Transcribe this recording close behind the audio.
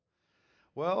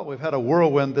Well, we've had a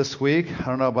whirlwind this week. I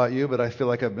don't know about you, but I feel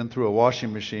like I've been through a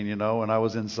washing machine, and I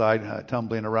was inside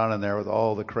tumbling around in there with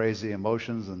all the crazy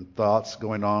emotions and thoughts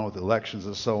going on with elections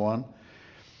and so on.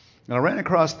 And I ran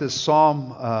across this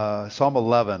Psalm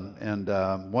 11,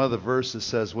 and one of the verses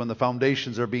says, "When the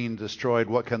foundations are being destroyed,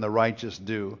 what can the righteous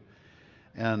do?"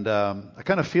 And I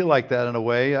kind of feel like that in a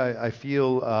way. I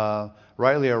feel,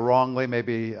 rightly or wrongly,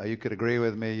 maybe you could agree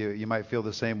with me, you might feel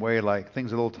the same way, like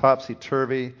things are a little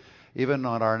topsy-turvy, even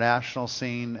on our national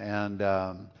scene, and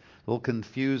a little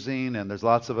confusing, and there's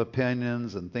lots of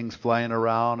opinions and things flying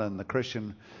around, and the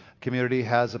Christian community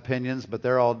has opinions, but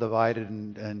they're all divided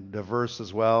and diverse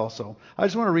as well. So I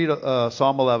just want to read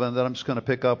Psalm 11, then I'm just going to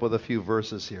pick up with a few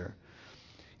verses here.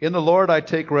 In the Lord I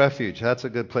take refuge. That's a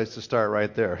good place to start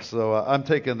right there. So I'm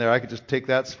taking there. I could just take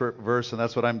that verse, and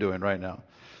that's what I'm doing right now.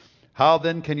 How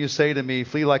then can you say to me,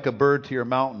 flee like a bird to your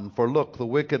mountain? For look, the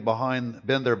wicked behind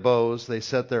bend their bows. They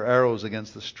set their arrows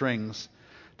against the strings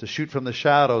to shoot from the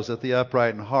shadows at the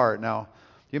upright in heart. Now,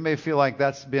 you may feel like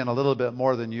that's been a little bit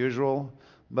more than usual,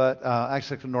 but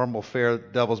actually, the normal fare, the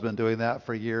devil's been doing that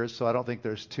for years, so I don't think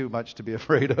there's too much to be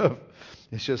afraid of.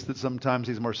 It's just that sometimes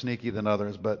he's more sneaky than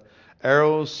others. But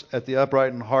arrows at the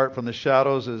upright in heart from the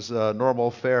shadows is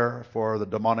normal fare for the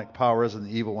demonic powers and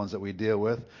the evil ones that we deal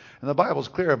with. And the Bible's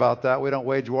clear about that. We don't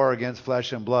wage war against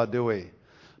flesh and blood, do we?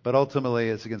 But ultimately,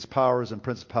 it's against powers and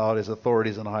principalities,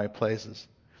 authorities in high places.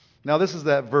 Now, this is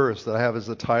that verse that I have as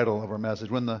the title of our message.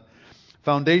 When the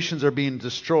foundations are being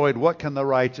destroyed, what can the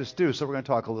righteous do? So we're going to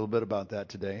talk a little bit about that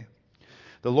today.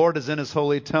 The Lord is in his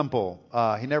holy temple.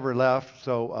 He never left,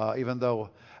 so even though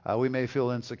we may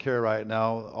feel insecure right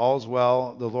now, all's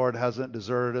well. The Lord hasn't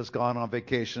deserted us, gone on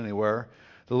vacation anywhere.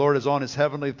 The Lord is on his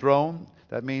heavenly throne.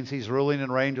 That means he's ruling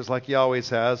and reigning just like he always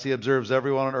has. He observes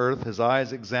everyone on earth. His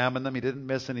eyes examine them. He didn't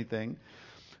miss anything.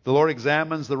 The Lord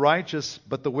examines the righteous,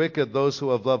 but the wicked, those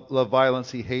who have love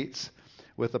violence, he hates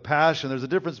with a passion. There's a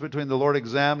difference between the Lord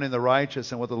examining the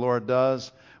righteous and what the Lord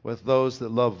does with those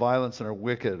that love violence and are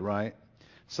wicked, right?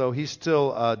 So he's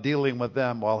still dealing with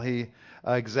them while he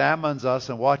examines us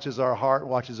and watches our heart,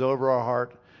 watches over our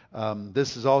heart.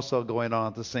 This is also going on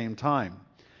at the same time.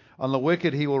 On the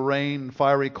wicked he will rain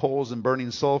fiery coals and burning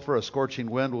sulfur. A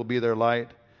scorching wind will be their lot.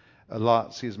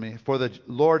 For the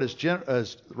Lord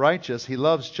is righteous. He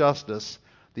loves justice.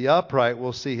 The upright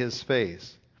will see his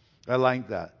face. I like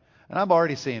that. And I'm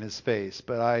already seeing his face,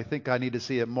 but I think I need to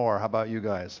see it more. How about you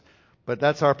guys? But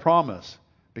that's our promise.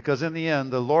 Because in the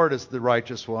end, the Lord is the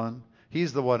righteous one.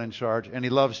 He's the one in charge, and he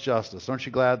loves justice. Aren't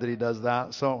you glad that he does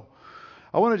that? So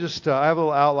I want to just, I have a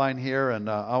little outline here, and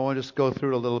I want to just go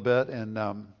through it a little bit.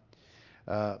 And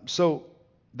so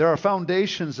there are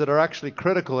foundations that are actually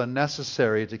critical and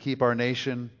necessary to keep our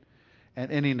nation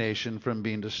and any nation from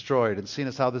being destroyed. And seeing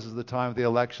as how this is the time of the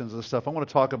elections and stuff, I want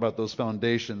to talk about those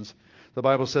foundations. The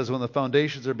Bible says when the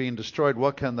foundations are being destroyed,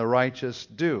 what can the righteous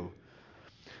do?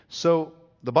 So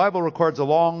the Bible records a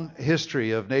long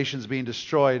history of nations being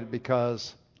destroyed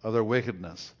because of their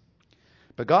wickedness.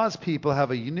 But God's people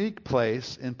have a unique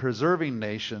place in preserving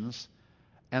nations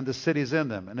and the cities in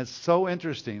them. And it's so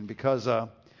interesting because one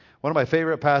of my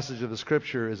favorite passages of the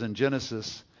Scripture is in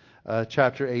Genesis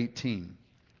chapter 18.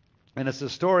 And it's the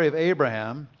story of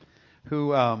Abraham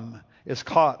who is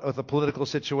caught with a political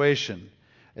situation.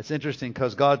 It's interesting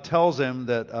because God tells him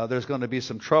that there's going to be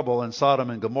some trouble in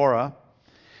Sodom and Gomorrah.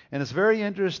 And it's very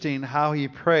interesting how he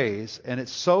prays. And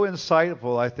it's so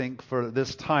insightful, I think, for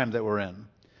this time that we're in.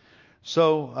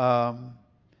 So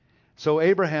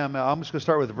Abraham, I'm just going to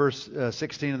start with verse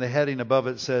 16, and the heading above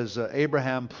it says,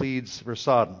 Abraham pleads for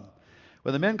Sodom.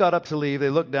 When the men got up to leave, they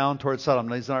looked down towards Sodom.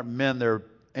 These aren't men, they're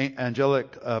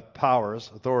angelic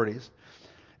powers, authorities.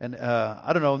 And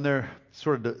I don't know, and there's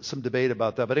sort of some debate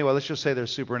about that. But anyway, let's just say they're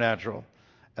supernatural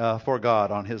for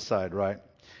God on his side, right?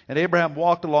 And Abraham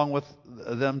walked along with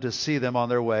them to see them on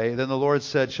their way. Then the Lord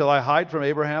said, shall I hide from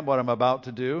Abraham what I'm about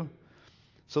to do?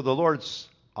 So the Lord's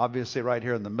obviously right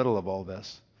here in the middle of all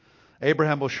this.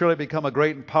 Abraham will surely become a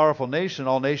great and powerful nation.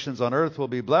 All nations on earth will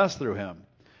be blessed through him.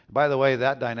 By the way,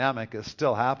 that dynamic is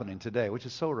still happening today, which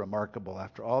is so remarkable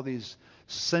after all these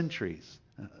centuries.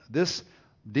 This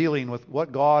dealing with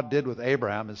what God did with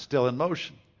Abraham is still in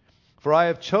motion. For I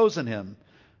have chosen him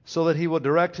so that he will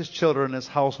direct his children and his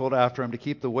household after him to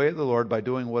keep the way of the Lord by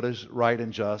doing what is right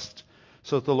and just,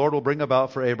 so that the Lord will bring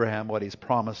about for Abraham what he's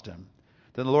promised him.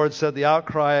 Then the Lord said, the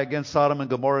outcry against Sodom and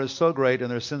Gomorrah is so great and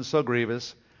their sin so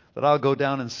grievous that I'll go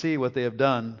down and see what they have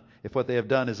done, if what they have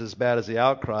done is as bad as the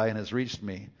outcry and has reached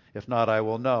me. If not, I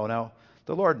will know. Now,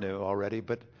 the Lord knew already,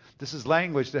 but this is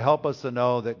language to help us to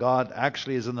know that God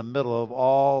actually is in the middle of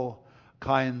all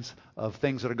kinds of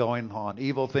things that are going on,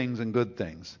 evil things and good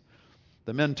things.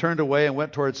 The men turned away and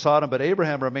went toward Sodom, but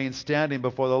Abraham remained standing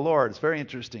before the Lord. It's very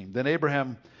interesting. Then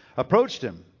Abraham approached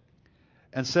him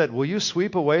and said, will you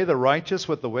sweep away the righteous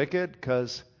with the wicked?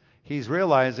 Because he's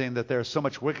realizing that there's so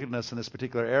much wickedness in this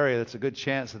particular area, that's a good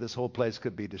chance that this whole place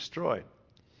could be destroyed.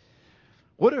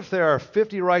 What if there are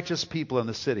 50 righteous people in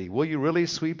the city? Will you really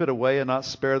sweep it away and not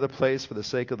spare the place for the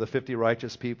sake of the 50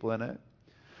 righteous people in it?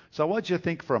 So I want you to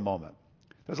think for a moment.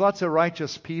 There's lots of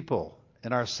righteous people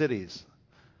in our cities,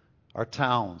 our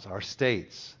towns, our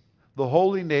states. The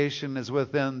holy nation is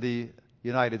within the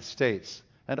United States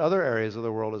and other areas of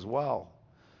the world as well.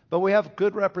 But we have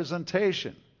good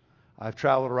representation. I've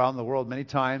traveled around the world many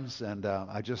times, and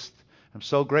I'm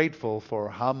so grateful for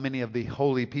how many of the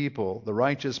holy people, the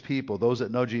righteous people, those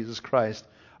that know Jesus Christ,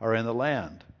 are in the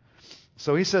land.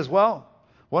 So he says, well,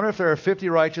 wonder if there are 50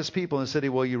 righteous people in the city,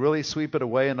 will you really sweep it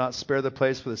away and not spare the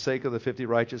place for the sake of the 50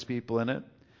 righteous people in it?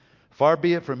 Far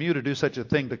be it from you to do such a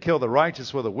thing, to kill the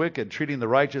righteous with the wicked, treating the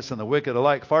righteous and the wicked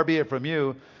alike. Far be it from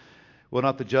you. Will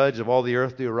not the judge of all the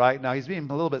earth do right? Now, he's being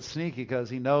a little bit sneaky because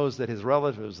he knows that his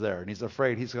relative's there, and he's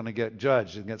afraid he's going to get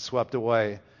judged and get swept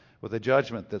away with the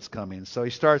judgment that's coming. So he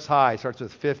starts high. He starts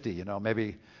with 50.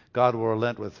 Maybe God will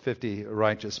relent with 50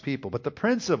 righteous people. But the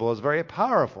principle is very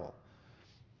powerful.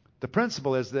 The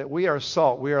principle is that we are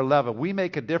salt, we are leaven, we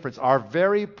make a difference. Our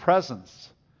very presence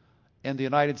in the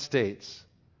United States,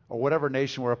 or whatever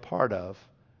nation we're a part of,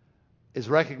 is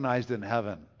recognized in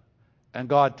heaven. And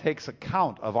God takes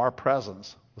account of our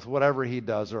presence with whatever he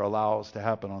does or allows to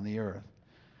happen on the earth.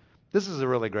 This is a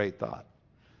really great thought.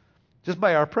 Just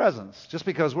by our presence, just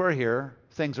because we're here,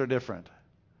 things are different.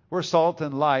 We're salt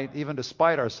and light, even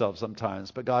despite ourselves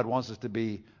sometimes, but God wants us to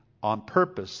be on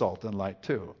purpose salt and light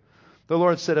too. The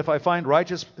Lord said, if I find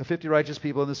 50 righteous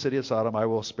people in the city of Sodom, I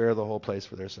will spare the whole place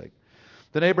for their sake.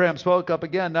 Then Abraham spoke up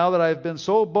again, now that I have been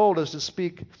so bold as to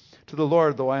speak to the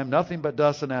Lord, though I am nothing but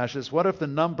dust and ashes, what if the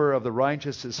number of the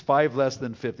righteous is 5 less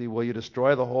than 50? Will you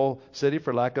destroy the whole city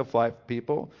for lack of 5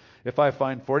 people? If I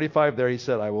find 45 there, he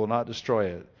said, I will not destroy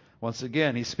it. Once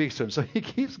again, he speaks to him. So he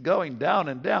keeps going down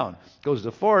and down. Goes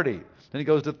to 40, then he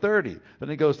goes to 30, then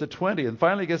he goes to 20, and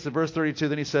finally gets to verse 32.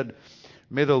 Then he said,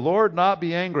 may the Lord not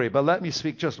be angry, but let me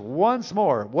speak just once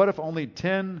more. What if only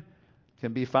 10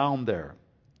 can be found there?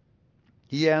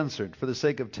 He answered, for the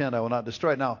sake of 10, I will not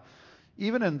destroy it. Now,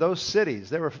 even in those cities,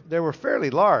 they were fairly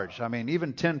large. I mean,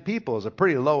 even 10 people is a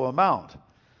pretty low amount.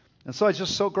 And so it's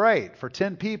just so great. For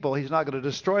 10 people, he's not going to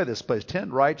destroy this place.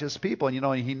 10 righteous people.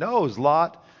 And, he knows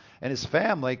Lot and his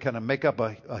family kind of make up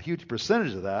a huge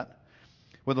percentage of that.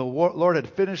 When the Lord had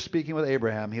finished speaking with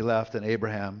Abraham, he left, and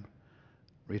Abraham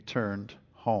returned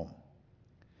home.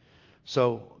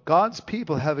 So God's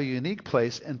people have a unique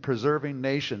place in preserving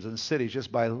nations and cities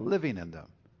just by living in them.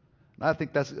 And I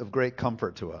think that's of great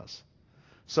comfort to us.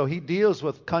 So he deals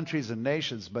with countries and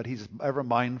nations, but he's ever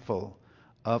mindful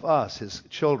of us, his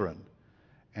children,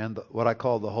 and what I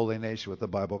call the holy nation, what the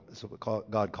Bible,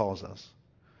 what God calls us.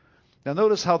 Now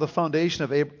notice how the foundation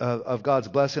of God's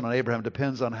blessing on Abraham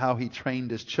depends on how he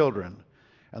trained his children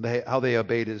and how they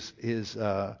obeyed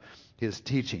his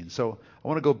teaching. So I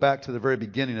want to go back to the very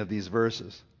beginning of these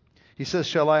verses. He says,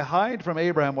 shall I hide from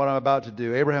Abraham what I'm about to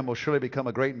do? Abraham will surely become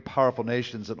a great and powerful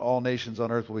nation, and all nations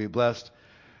on earth will be blessed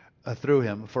through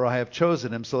him. For I have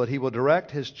chosen him so that he will direct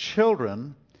his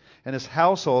children and his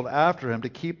household after him to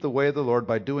keep the way of the Lord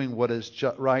by doing what is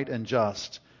right and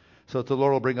just, so that the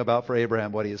Lord will bring about for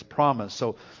Abraham what he has promised.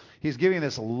 So he's giving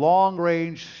this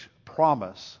long-range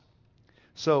promise.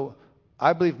 So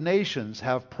I believe nations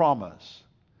have promise.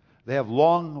 They have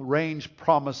long-range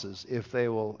promises if they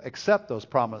will accept those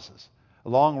promises.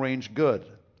 Long-range good.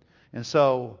 And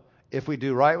so if we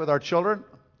do right with our children,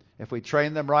 if we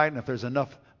train them right, and if there's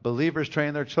enough believers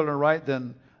training their children right,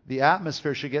 then the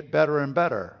atmosphere should get better and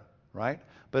better, right?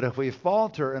 But if we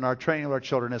falter in our training of our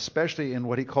children, especially in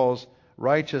what he calls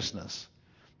righteousness,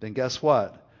 then guess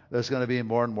what? There's going to be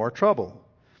more and more trouble.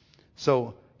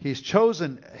 So he's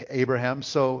chosen Abraham,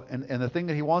 and the thing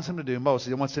that he wants him to do most,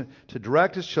 he wants him to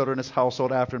direct his children, his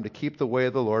household after him, to keep the way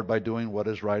of the Lord by doing what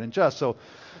is right and just. So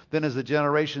then as the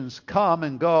generations come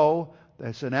and go,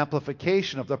 there's an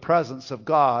amplification of the presence of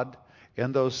God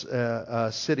in those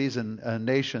cities and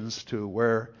nations to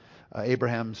where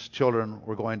Abraham's children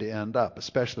were going to end up,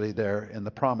 especially there in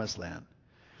the Promised Land.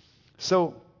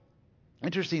 So,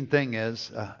 interesting thing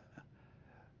is,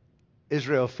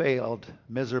 Israel failed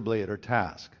miserably at her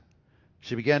task.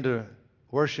 She began to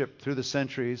worship through the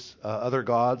centuries other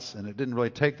gods, and it didn't really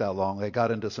take that long. They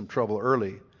got into some trouble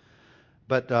early.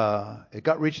 But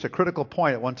it reached a critical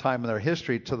point at one time in their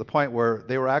history, to the point where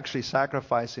they were actually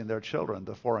sacrificing their children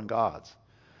to foreign gods.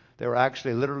 They were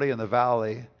actually literally in the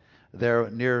valley there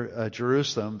near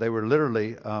Jerusalem, they were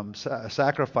literally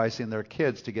sacrificing their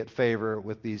kids to get favor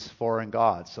with these foreign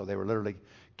gods. So they were literally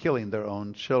killing their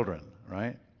own children,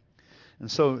 right?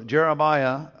 And so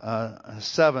Jeremiah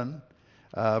 7,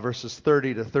 verses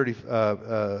 30 to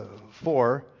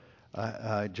 34,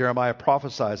 Jeremiah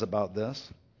prophesies about this.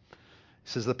 He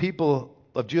says, "The people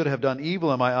of Judah have done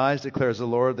evil in my eyes, declares the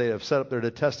Lord. They have set up their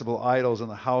detestable idols in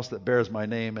the house that bears my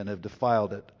name and have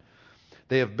defiled it.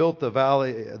 They have built the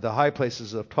high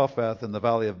places of Topheth in the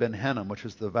valley of Ben Hinnom, which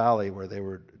is the valley where they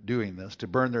were doing this, to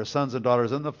burn their sons and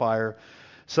daughters in the fire,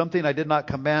 something I did not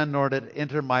command nor did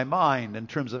enter my mind in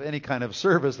terms of any kind of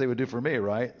service they would do for me,"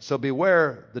 right? "So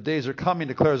beware, the days are coming,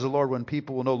 declares the Lord, when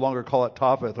people will no longer call it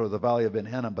Topheth or the valley of Ben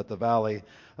Hinnom, but the valley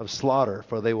of slaughter,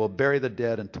 for they will bury the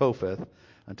dead in Topheth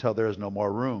until there is no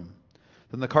more room.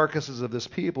 Then the carcasses of this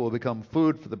people will become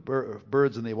food for the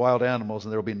birds and the wild animals,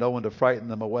 and there will be no one to frighten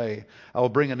them away. I will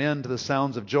bring an end to the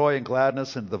sounds of joy and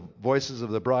gladness and the voices of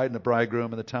the bride and the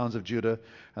bridegroom in the towns of Judah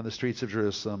and the streets of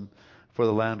Jerusalem, for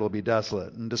the land will be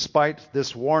desolate." And despite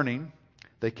this warning,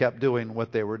 they kept doing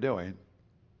what they were doing,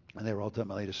 and they were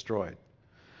ultimately destroyed.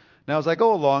 Now, as I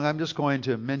go along, I'm just going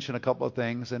to mention a couple of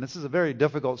things, and this is a very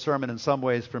difficult sermon in some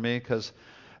ways for me because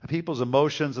people's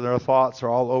emotions and their thoughts are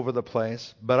all over the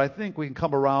place. But I think we can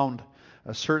come around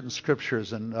certain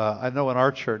scriptures. And I know in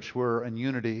our church we're in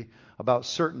unity about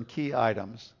certain key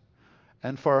items.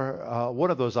 And for one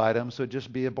of those items would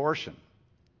just be abortion.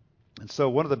 And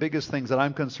so one of the biggest things that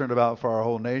I'm concerned about for our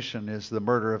whole nation is the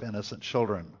murder of innocent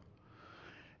children.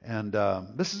 And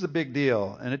this is a big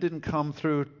deal. And it didn't come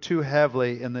through too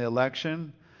heavily in the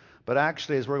election. But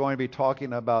actually, as we're going to be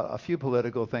talking about a few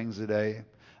political things today,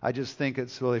 I just think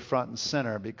it's really front and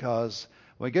center, because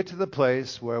when we get to the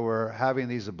place where we're having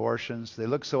these abortions, they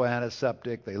look so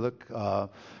antiseptic, they look,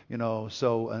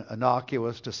 so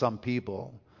innocuous to some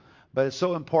people. But it's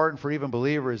so important for even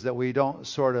believers that we don't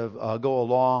sort of go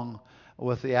along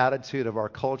with the attitude of our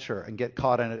culture and get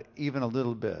caught in it even a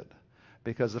little bit.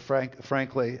 Because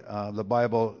frankly, the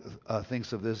Bible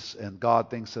thinks of this, and God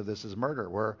thinks of this as murder.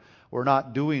 We're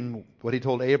not doing what he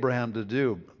told Abraham to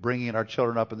do, bringing our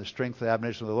children up in the strength and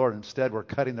admonition of the Lord. Instead, we're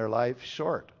cutting their life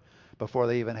short before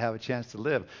they even have a chance to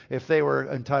live. If they were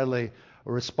entirely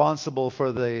responsible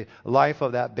for the life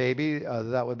of that baby,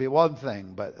 that would be one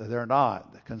thing, but they're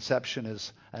not. Conception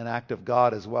is an act of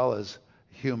God as well as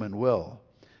human will.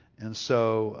 And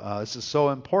so this is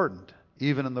so important,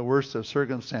 even in the worst of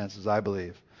circumstances, I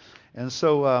believe. And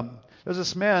so there's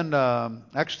this man,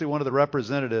 actually one of the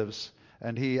representatives,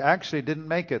 and he actually didn't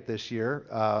make it this year.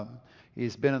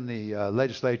 He's been in the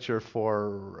legislature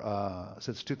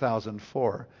since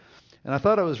 2004. And I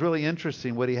thought it was really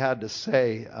interesting what he had to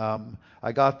say.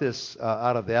 I got this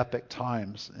out of the Epoch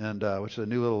Times, and which is a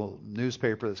new little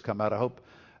newspaper that's come out. I hope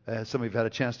some of you have had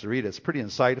a chance to read it. It's pretty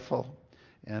insightful,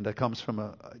 and it comes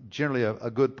from generally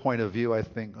a good point of view, I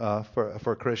think,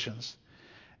 for Christians.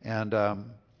 And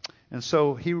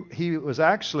so he was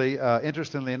actually,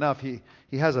 interestingly enough, he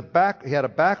had a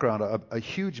background, a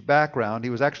huge background.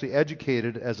 He was actually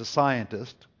educated as a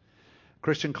scientist,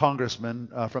 Christian congressman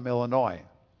from Illinois.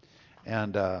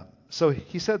 And so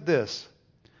he said this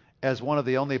as one of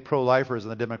the only pro-lifers in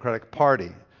the Democratic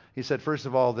Party. He said, first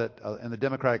of all, that in the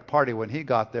Democratic Party, when he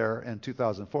got there in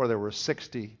 2004, there were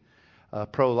 60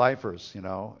 pro-lifers,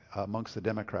 amongst the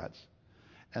Democrats.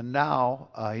 And now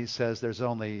he says there's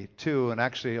only 2, and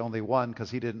actually only 1,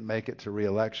 because he didn't make it to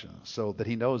re-election. So that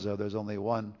he knows of, there's only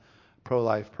 1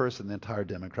 pro-life person in the entire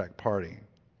Democratic Party.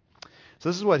 So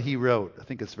this is what he wrote. I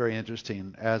think it's very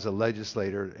interesting as a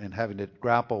legislator and having to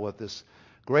grapple with this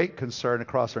great concern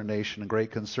across our nation and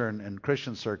great concern in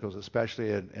Christian circles,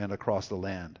 especially and across the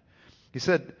land. He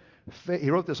said, he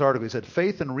wrote this article, he said,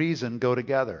 "Faith and reason go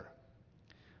together.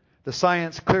 The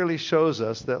science clearly shows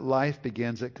us that life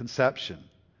begins at conception."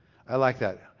 I like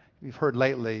that. We've heard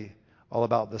lately all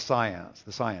about the science,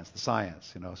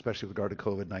 especially with regard to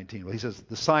COVID-19. Well, he says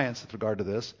the science with regard to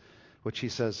this, which he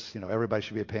says, everybody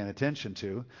should be paying attention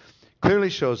to, clearly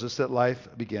shows us that life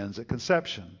begins at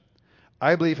conception.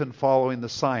 I believe in following the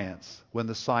science when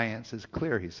the science is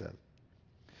clear, he said.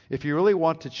 If you really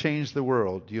want to change the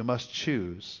world, you must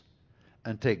choose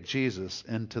and take Jesus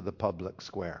into the public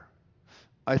square.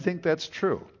 I think that's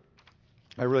true.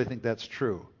 I really think that's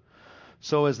true.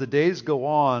 So as the days go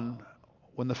on,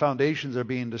 when the foundations are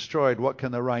being destroyed, what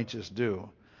can the righteous do?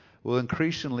 Well,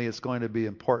 increasingly, it's going to be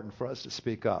important for us to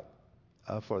speak up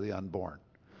for the unborn,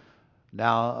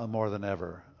 now more than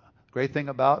ever. Great thing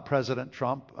about President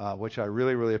Trump, which I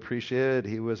really, really appreciated,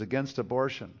 he was against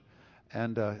abortion,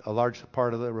 and a large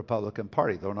part of the Republican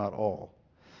Party, though not all.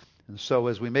 And so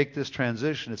as we make this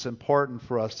transition, it's important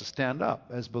for us to stand up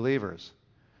as believers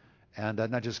and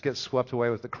not just get swept away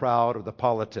with the crowd or the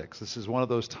politics. This is one of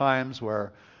those times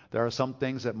where there are some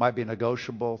things that might be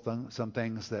negotiable, some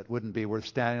things that wouldn't be worth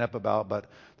standing up about, but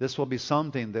this will be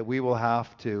something that we will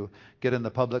have to get in the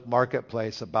public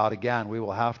marketplace about again. We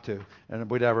will have to,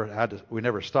 and we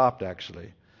never stopped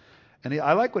actually. And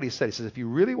I like what he said. He says, if you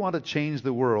really want to change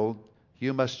the world,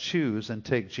 you must choose and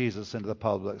take Jesus into the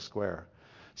public square.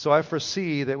 So I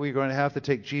foresee that we're going to have to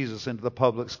take Jesus into the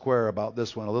public square about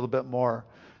this one a little bit more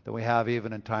than we have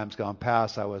even in times gone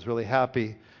past. I was really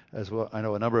happy, as well, I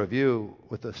know a number of you,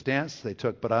 with the stance they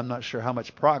took, but I'm not sure how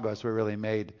much progress we really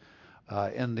made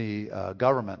in the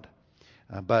government.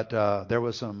 But there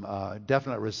was some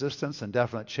definite resistance and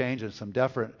definite change and some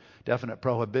definite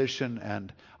prohibition,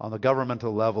 and on the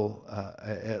governmental level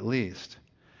at least.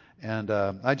 And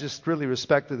I just really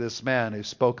respected this man who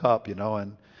spoke up,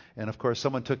 and of course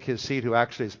someone took his seat who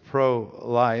actually is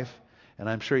pro-life, and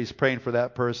I'm sure he's praying for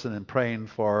that person and praying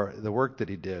for the work that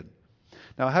he did.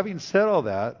 Now, having said all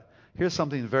that, here's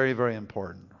something very, very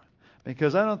important,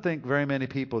 because I don't think very many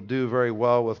people do very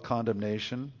well with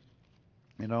condemnation,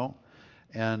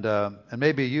 And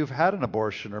maybe you've had an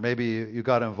abortion, or maybe you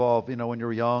got involved, when you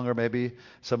were young, or maybe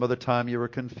some other time you were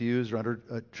confused or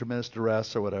under tremendous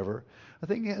duress or whatever. The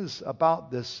thing is about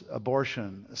this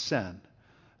abortion sin.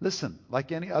 Listen,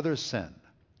 like any other sin,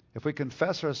 if we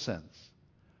confess our sins,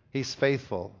 He's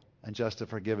faithful and just to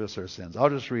forgive us our sins.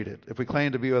 I'll just read it. If we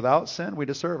claim to be without sin, we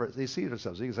deserve it. Deceive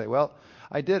ourselves. You can say, well,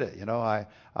 I did it.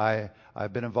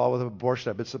 I've been involved with abortion.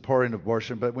 I've been supporting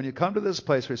abortion. But when you come to this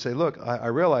place where you say, look, I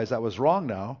realize that was wrong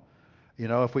now.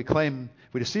 If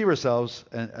we deceive ourselves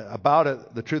about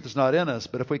it, the truth is not in us.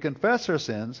 But if we confess our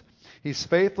sins, He's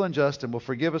faithful and just and will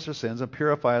forgive us our sins and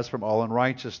purify us from all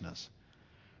unrighteousness.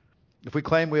 If we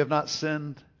claim we have not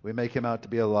sinned, we make Him out to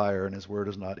be a liar, and His word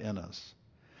is not in us.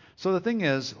 So the thing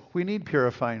is, we need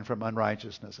purifying from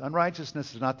unrighteousness.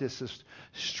 Unrighteousness is not this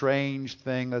strange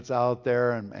thing that's out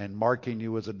there and marking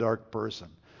you as a dark person.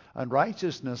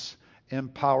 Unrighteousness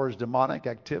empowers demonic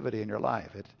activity in your life.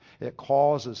 It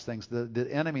causes things. The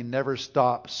enemy never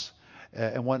stops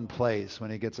in one place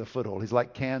when he gets a foothold. He's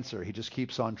like cancer. He just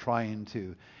keeps on trying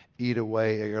to eat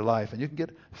away at your life. And you can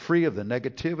get free of the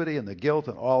negativity and the guilt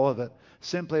and all of it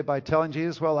simply by telling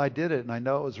Jesus, well, I did it and I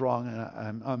know it was wrong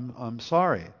and I'm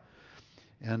sorry.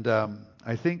 And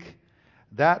I think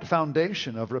that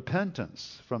foundation of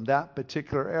repentance from that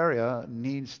particular area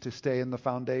needs to stay in the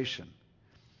foundation.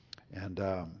 And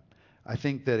I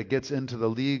think that it gets into the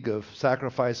league of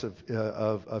sacrifice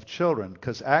of children,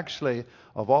 because actually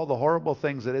of all the horrible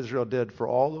things that Israel did for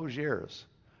all those years,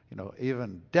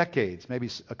 even decades, maybe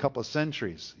a couple of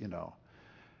centuries,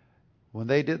 when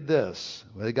they did this,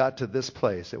 when they got to this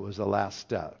place, it was the last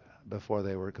step before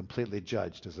they were completely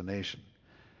judged as a nation.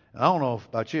 I don't know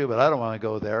about you, but I don't want to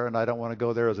go there, and I don't want to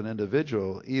go there as an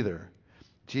individual either.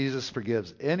 Jesus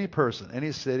forgives any person,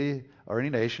 any city, or any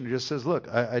nation who just says, look,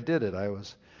 I did it. I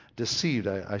was deceived.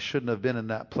 I shouldn't have been in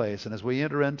that place. And as we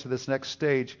enter into this next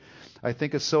stage, I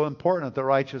think it's so important that the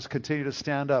righteous continue to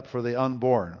stand up for the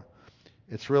unborn.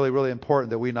 It's really, really important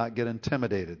that we not get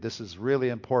intimidated. This is really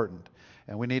important.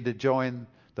 And we need to join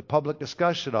the public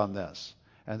discussion on this.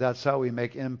 And that's how we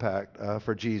make impact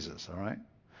for Jesus, all right?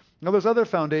 Now, there's other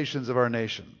foundations of our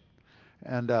nation,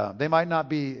 and they might not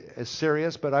be as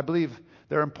serious, but I believe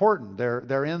they're important.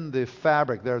 They're in the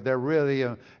fabric. They're really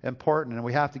important, and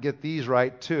we have to get these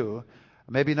right too.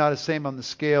 Maybe not the same on the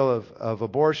scale of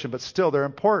abortion, but still they're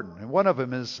important. And one of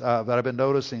them is that I've been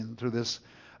noticing through this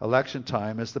election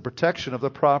time is the protection of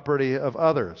the property of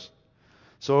others.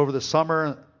 So over the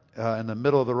summer, in the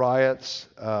middle of the riots,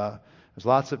 there's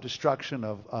lots of destruction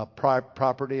of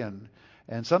property,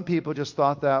 and some people just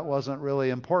thought that wasn't really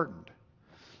important.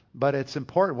 But it's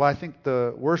important. Well, I think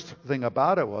the worst thing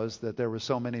about it was that there were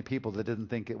so many people that didn't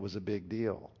think it was a big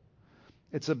deal.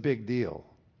 It's a big deal.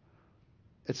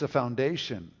 It's a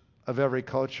foundation of every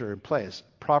culture and place.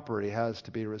 Property has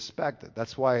to be respected.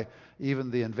 That's why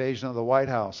even the invasion of the White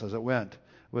House as it went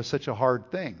was such a hard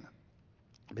thing,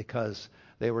 because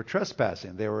they were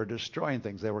trespassing. They were destroying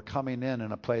things. They were coming in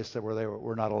a place where they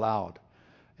were not allowed.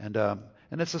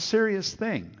 And it's a serious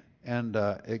thing. And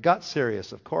it got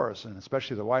serious, of course, and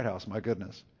especially the White House, my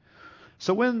goodness.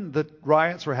 So when the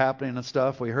riots were happening and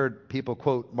stuff, we heard people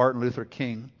quote Martin Luther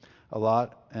King a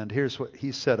lot. And here's what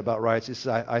he said about riots. He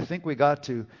says, I think we got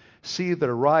to see that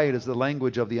a riot is the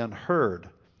language of the unheard.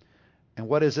 And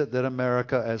what is it that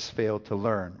America has failed to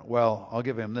learn? Well, I'll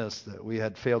give him this, that we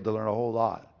had failed to learn a whole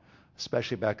lot,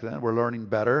 especially back then. We're learning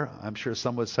better. I'm sure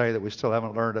some would say that we still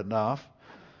haven't learned enough.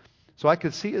 So I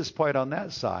could see his point on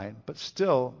that side, but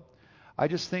still, I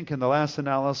just think in the last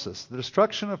analysis, the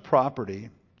destruction of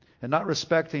property and not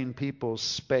respecting people's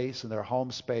space and their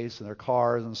home space and their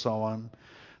cars and so on,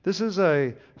 this is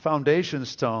a foundation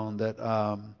stone that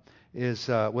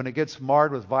when it gets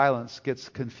marred with violence, gets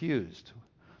confused.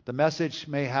 The message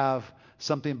may have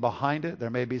something behind it. There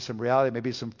may be some reality,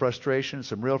 maybe some frustration,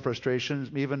 some real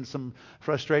frustrations, even some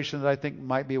frustration that I think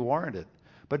might be warranted.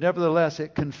 But nevertheless,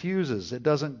 it confuses. It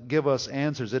doesn't give us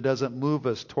answers. It doesn't move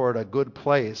us toward a good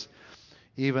place,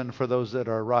 even for those that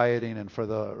are rioting and for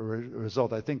the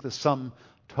result. I think the sum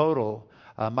total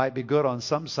might be good on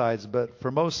some sides, but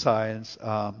for most sides,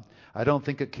 I don't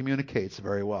think it communicates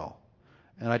very well.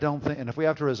 And if we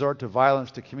have to resort to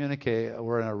violence to communicate,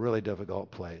 we're in a really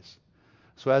difficult place.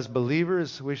 So as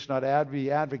believers, we should not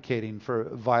be advocating for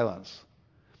violence.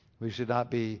 We should not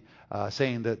be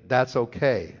saying that that's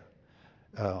okay.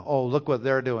 Oh, look what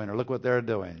they're doing, or look what they're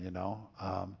doing,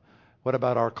 What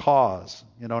about our cause?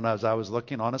 And as I was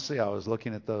looking, honestly, I was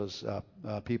looking at those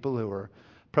people who were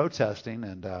protesting,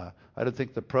 and I didn't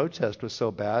think the protest was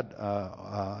so bad.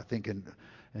 I think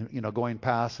going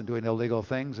past and doing illegal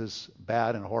things is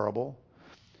bad and horrible.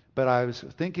 But I was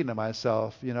thinking to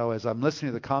myself, as I'm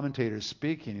listening to the commentators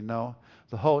speaking,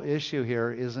 the whole issue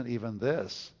here isn't even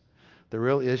this. The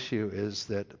real issue is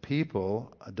that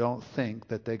people don't think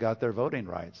that they got their voting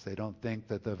rights. They don't think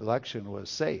that the election was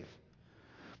safe.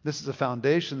 This is a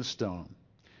foundation stone.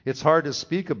 It's hard to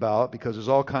speak about because there's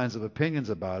all kinds of opinions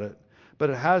about it, but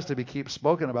it has to be kept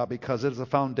spoken about because it is a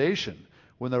foundation.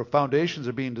 When the foundations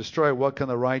are being destroyed, what can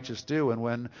the righteous do? And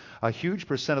when a huge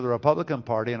percent of the Republican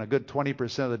Party and a good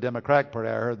 20% of the Democratic Party,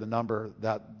 I heard the number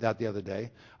that the other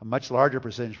day, a much larger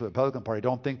percentage for the Republican Party,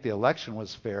 don't think the election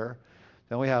was fair,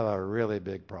 then we have a really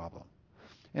big problem.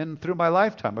 And through my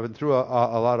lifetime, I've been through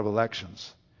a lot of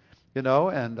elections,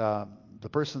 and the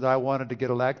person that I wanted to get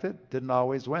elected didn't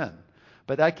always win.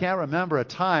 But I can't remember a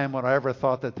time when I ever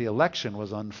thought that the election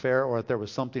was unfair or that there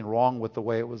was something wrong with the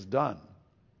way it was done.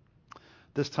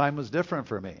 This time was different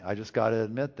for me. I just got to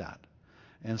admit that.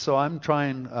 And so I'm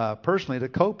trying personally to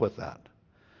cope with that.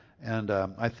 And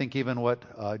I think even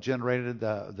what generated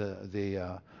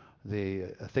the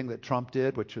thing that Trump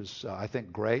did, which was, I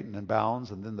think, great and in bounds,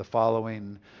 and then the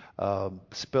following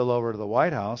spillover to the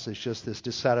White House is just this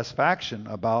dissatisfaction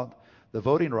about the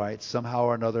voting rights somehow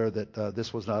or another, that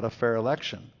this was not a fair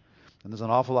election. And there's an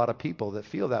awful lot of people that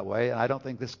feel that way, and I don't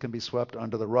think this can be swept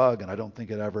under the rug, and I don't think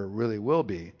it ever really will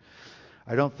be.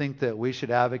 I don't think that we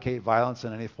should advocate violence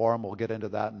in any form. We'll get into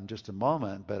that in just a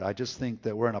moment, but I just think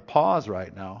that we're in a pause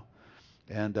right now.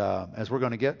 And as we're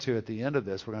going to get to at the end of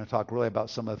this, we're going to talk really about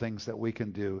some of the things that we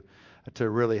can do to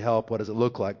really help. What does it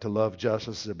look like to love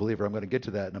justice as a believer? I'm going to get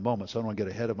to that in a moment, so I don't want to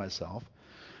get ahead of myself.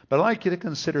 But I'd like you to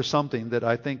consider something that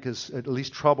I think is at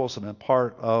least troublesome and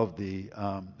part of the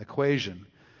equation.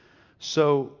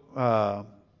 So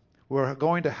we're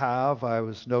going to have, I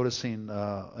was noticing in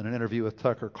an interview with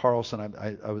Tucker Carlson,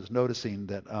 I was noticing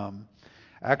that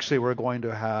actually we're going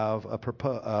to have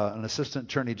an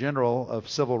Assistant Attorney General of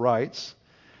Civil Rights,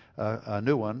 a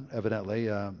new one, evidently,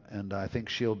 and I think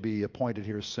she'll be appointed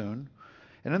here soon.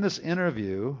 And in this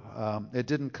interview, it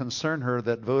didn't concern her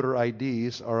that voter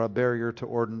IDs are a barrier to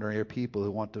ordinary people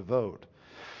who want to vote.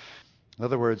 In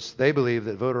other words, they believe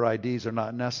that voter IDs are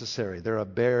not necessary. They're a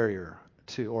barrier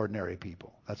to ordinary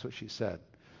people. That's what she said.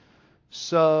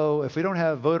 So if we don't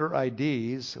have voter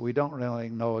IDs, we don't really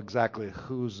know exactly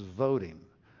who's voting.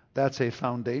 That's a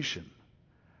foundation.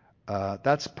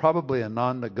 That's probably a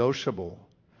non-negotiable.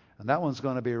 And that one's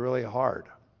going to be really hard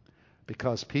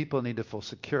because people need to feel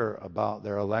secure about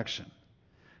their election.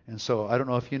 And so I don't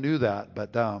know if you knew that, but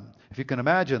if you can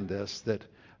imagine this, that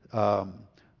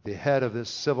the head of this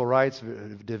civil rights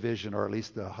division, or at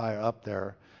least the higher up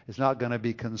there, is not going to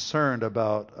be concerned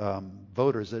about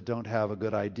voters that don't have a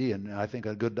good ID. And I think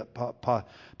a good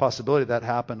possibility that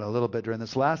happened a little bit during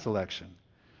this last election.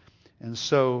 And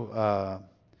so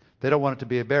they don't want it to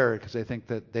be a barrier because they think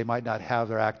that they might not have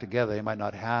their act together. They might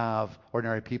not have,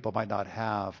 ordinary people might not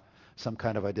have some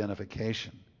kind of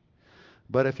identification.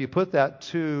 But if you put that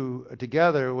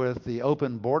together with the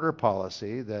open border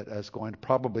policy that is going to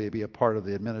probably be a part of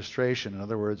the administration, in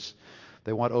other words,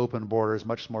 they want open borders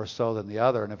much more so than the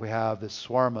other. And if we have this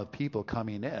swarm of people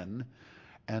coming in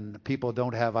and people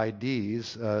don't have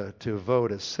IDs to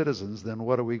vote as citizens, then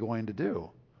what are we going to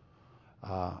do?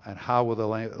 And how will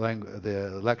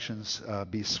the elections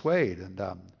be swayed? And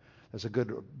there's a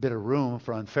good bit of room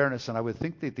for unfairness, and I would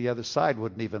think that the other side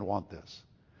wouldn't even want this.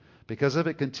 Because if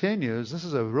it continues, this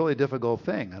is a really difficult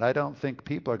thing, and I don't think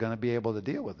people are going to be able to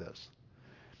deal with this.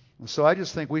 And so I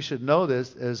just think we should know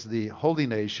this as the holy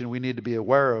nation. We need to be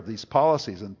aware of these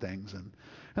policies and things.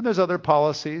 And there's other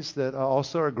policies that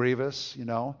also are grievous,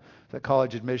 that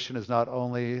college admission is not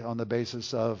only on the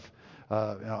basis of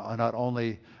not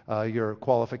only your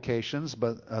qualifications,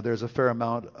 but there's a fair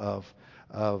amount of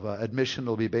admission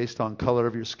that will be based on color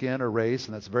of your skin or race,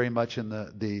 and that's very much in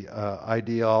the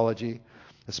ideology,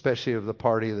 especially of the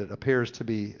party that appears to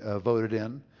be voted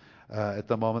in at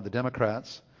the moment, the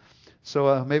Democrats.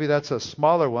 So maybe that's a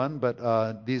smaller one,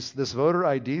 but this voter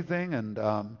ID thing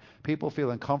and people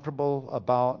feeling comfortable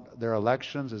about their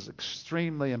elections is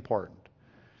extremely important.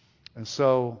 And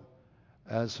so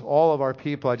as all of our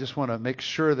people, I just want to make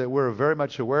sure that we're very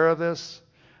much aware of this,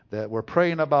 that we're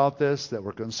praying about this, that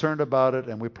we're concerned about it,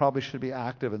 and we probably should be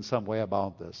active in some way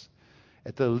about this.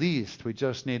 At the least, we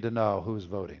just need to know who's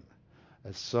voting.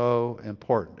 It's so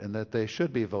important, and that they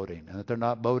should be voting, and that they're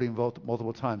not voting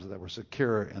multiple times, that we're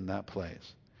secure in that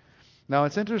place. Now,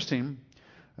 it's interesting.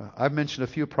 I've mentioned a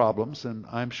few problems, and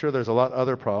I'm sure there's a lot of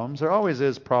other problems. There always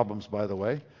is problems, by the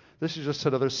way. This is just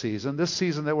another season. This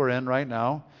season that we're in right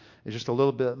now is just a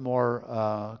little bit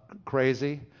more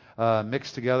crazy,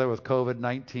 mixed together with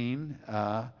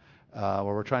COVID-19, where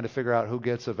we're trying to figure out who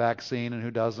gets a vaccine and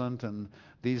who doesn't, and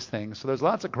these things. So there's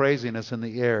lots of craziness in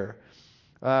the air.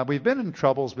 We've been in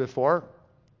troubles before,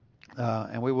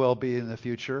 and we will be in the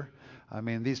future. I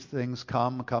mean, these things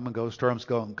come and go, storms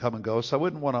come and go, so I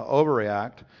wouldn't want to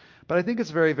overreact. But I think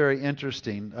it's very, very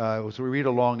interesting. As we read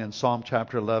along in Psalm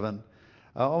chapter 11,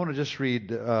 I want to just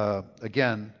read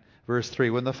again, verse 3.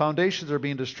 When the foundations are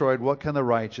being destroyed, what can the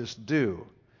righteous do?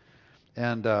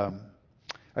 And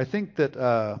I think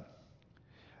that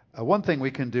one thing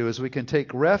we can do is we can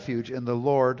take refuge in the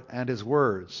Lord and His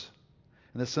words.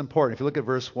 And it's important. If you look at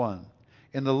verse 1,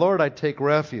 in the Lord I take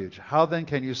refuge. How then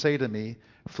can you say to me,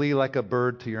 flee like a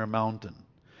bird to your mountain?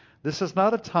 This is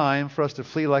not a time for us to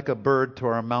flee like a bird to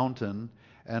our mountain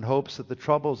and hopes that the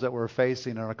troubles that we're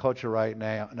facing in our culture right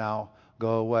now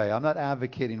go away. I'm not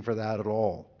advocating for that at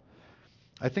all.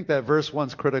 I think that verse 1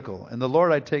 is critical. In the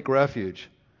Lord I take refuge.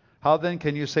 How then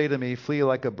can you say to me, flee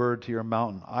like a bird to your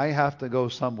mountain? I have to go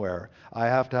somewhere. I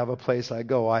have to have a place I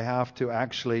go. I have to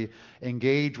actually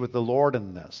engage with the Lord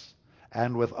in this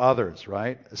and with others,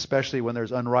 right? Especially when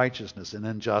there's unrighteousness and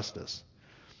injustice.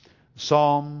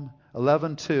 Psalm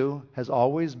 11:2 has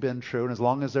always been true, and as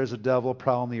long as there's a devil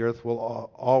prowling the earth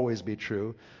will always be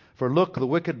true. For look, the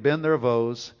wicked bend their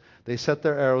bows. They set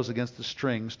their arrows against the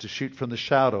strings to shoot from the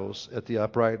shadows at the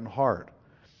upright in heart.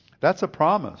 That's a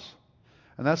promise.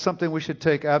 And that's something we should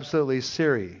take absolutely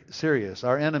serious.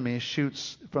 Our enemy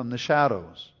shoots from the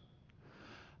shadows.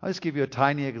 I'll just give you a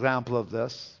tiny example of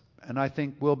this. And I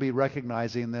think we'll be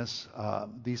recognizing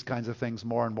these kinds of things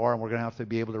more and more. And we're going to have to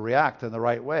be able to react in the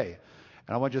right way.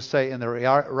 And I want to just say in the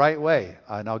right way.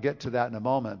 And I'll get to that in a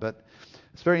moment. But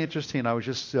it's very interesting. I was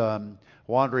just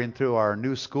wandering through our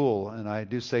new school. And I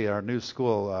do say our new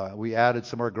school, we added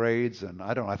some more grades. And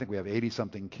I think we have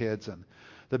 80-something kids. And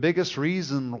the biggest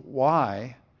reason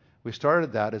why we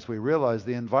started that is we realized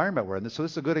the environment we're in. So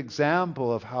this is a good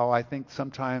example of how I think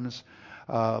sometimes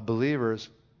believers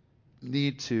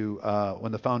need to,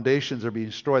 when the foundations are being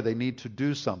destroyed, they need to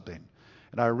do something.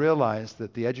 And I realized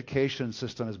that the education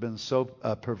system has been so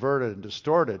perverted and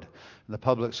distorted in the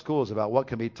public schools about what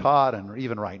can be taught, and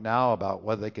even right now about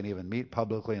whether they can even meet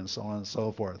publicly and so on and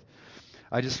so forth.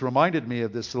 I just reminded me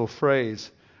of this little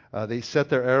phrase. They set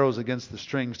their arrows against the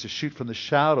strings to shoot from the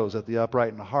shadows at the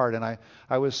upright in heart. And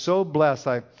I was so blessed.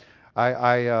 A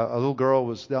little girl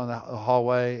was down the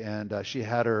hallway, and she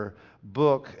had her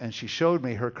book, and she showed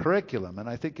me her curriculum. And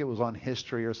I think it was on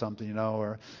history or something,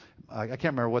 or I can't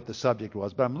remember what the subject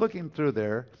was. But I'm looking through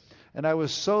there, and I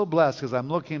was so blessed because I'm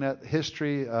looking at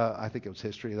history. I think it was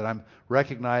history that I'm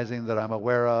recognizing, that I'm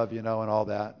aware of, and all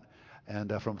that,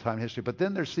 and from time history. But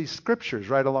then there's these scriptures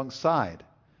right alongside.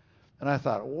 And I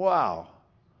thought, wow,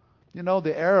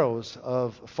 the arrows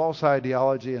of false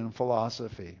ideology and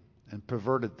philosophy and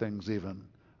perverted things even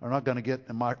are not going to get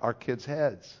in our kids'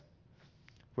 heads.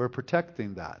 We're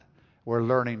protecting that. We're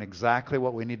learning exactly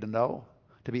what we need to know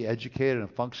to be educated and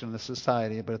function in the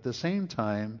society. But at the same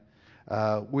time,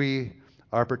 we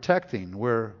are protecting.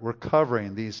 We're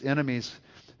covering these enemies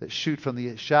that shoot from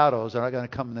the shadows. They're not going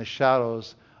to come in the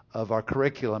shadows of our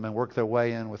curriculum and work their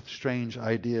way in with strange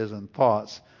ideas and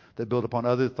thoughts that build upon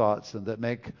other thoughts and that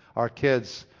make our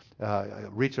kids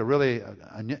reach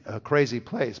a crazy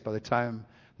place by the time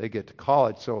they get to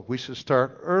college. So we should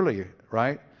start early,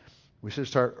 right? We should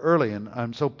start early, and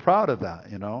I'm so proud of that,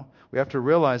 We have to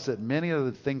realize that many of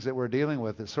the things that we're dealing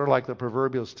with is sort of like the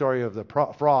proverbial story of the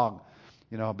frog,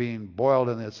 being boiled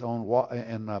in its own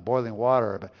boiling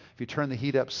water. But if you turn the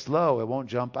heat up slow, it won't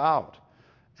jump out.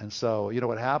 And so, you know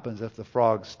what happens if the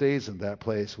frog stays in that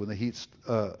place when the heat's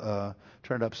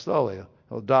turned up slowly?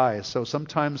 It'll die. So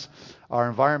sometimes our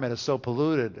environment is so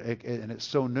polluted and it's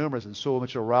so numerous and so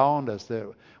much around us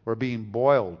that we're being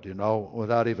boiled,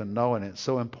 without even knowing it. It's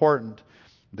so important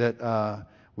that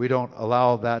we don't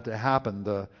allow that to happen.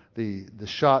 The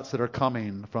shots that are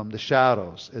coming from the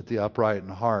shadows at the upright in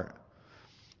heart.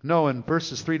 No, in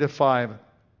verses 3 to 5,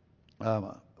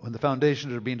 when the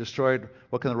foundations are being destroyed,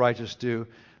 what can the righteous do?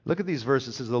 Look at these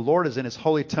verses. It says, the Lord is in his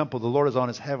holy temple. The Lord is on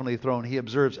his heavenly throne. He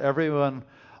observes everyone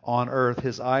on earth.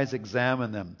 His eyes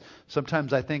examine them.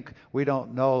 Sometimes I think we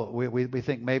don't know. We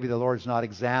think maybe the Lord's not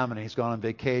examining. He's gone on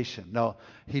vacation. No,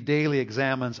 he daily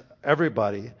examines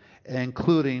everybody,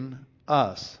 including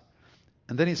us.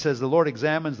 And then he says, the Lord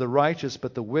examines the righteous,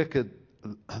 but the wicked,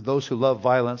 those who love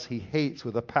violence, he hates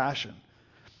with a passion.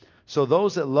 So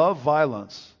those that love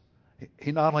violence,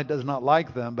 he not only does not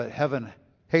like them, but heaven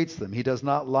hates them. He does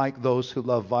not like those who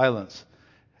love violence.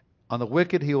 On the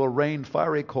wicked he will rain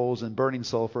fiery coals and burning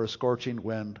sulfur. A scorching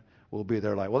wind will be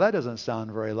their light. Well, that doesn't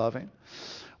sound very loving.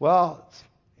 Well,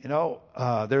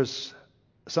 there's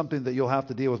something that you'll have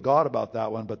to deal with God about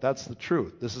that one, but that's the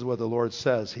truth. This is what the Lord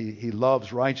says. He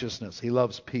loves righteousness. He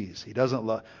loves peace. He doesn't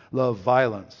love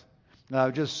violence. Now, I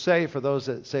would just say, for those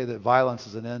that say that violence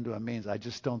is an end to a means, I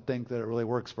just don't think that it really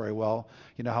works very well.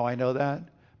 You know how I know that?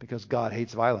 Because God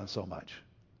hates violence so much.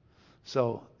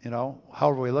 So,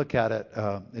 however we look at it,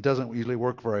 it doesn't usually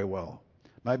work very well.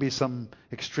 It might be some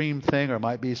extreme thing, or it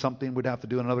might be something we'd have to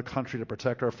do in another country to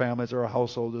protect our families or our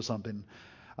household or something.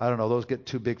 I don't know. Those get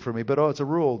too big for me. But it's a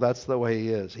rule. That's the way he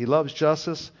is. He loves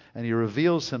justice, and he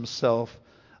reveals himself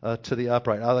to the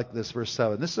upright. I like this, verse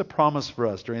 7. This is a promise for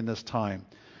us during this time,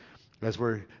 as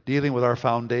we're dealing with our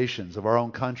foundations of our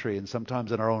own country and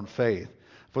sometimes in our own faith.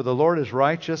 For the Lord is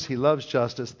righteous, he loves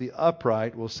justice, the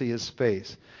upright will see his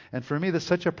face. And for me, that's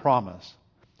such a promise.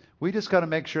 We just got to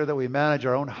make sure that we manage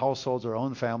our own households, our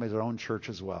own families, our own church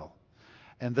as well.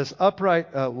 And this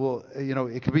upright will,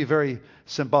 it can be very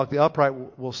symbolic. The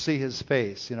upright will see his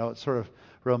face. It's sort of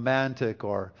romantic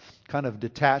or kind of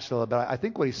detached a little bit. I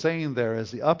think what he's saying there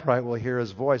is the upright will hear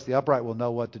his voice. The upright will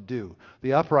know what to do.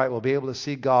 The upright will be able to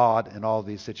see God in all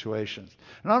these situations.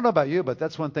 And I don't know about you, but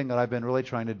that's one thing that I've been really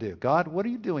trying to do. God, what are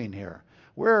you doing here?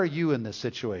 Where are you in this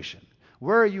situation?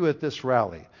 Where are you at this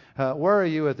rally? Where are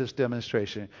you at this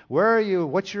demonstration? Where are you?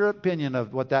 What's your opinion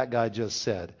of what that guy just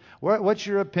said? What's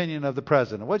your opinion of the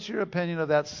president? What's your opinion of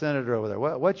that senator over there?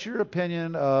 What's your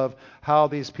opinion of how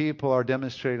these people are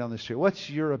demonstrating on the street? What's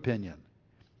your opinion?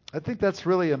 I think that's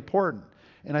really important.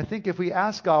 And I think if we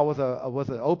ask God with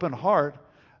an open heart,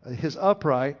 the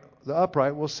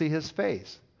upright will see his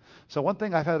face. So one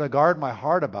thing I've had to guard my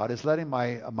heart about is letting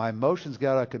my emotions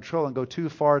get out of control and go too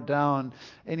far down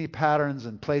any patterns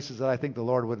and places that I think the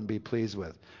Lord wouldn't be pleased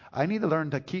with. I need to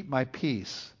learn to keep my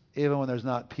peace even when there's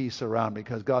not peace around,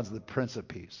 because God's the Prince of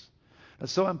Peace.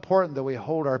 It's so important that we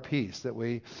hold our peace, that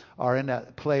we are in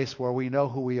that place where we know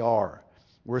who we are.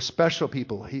 We're special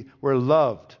people. We're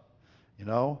loved,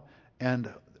 and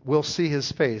we'll see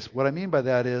his face. What I mean by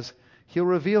that is he'll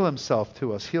reveal himself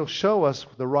to us. He'll show us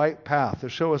the right path. He'll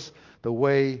show us the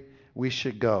way we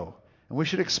should go. And we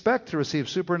should expect to receive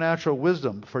supernatural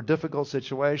wisdom for difficult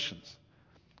situations.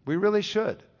 We really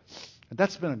should. And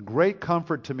that's been a great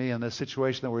comfort to me in this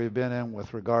situation that we've been in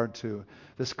with regard to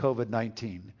this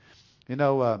COVID-19.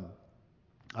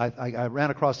 I ran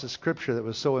across this scripture that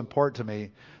was so important to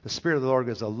me. The Spirit of the Lord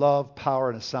gives a love, power,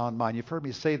 and a sound mind. You've heard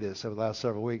me say this over the last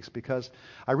several weeks because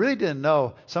I really didn't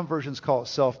know. Some versions call it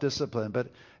self-discipline, but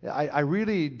I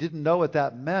really didn't know what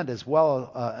that meant as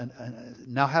well. And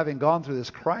now having gone through this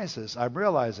crisis, I'm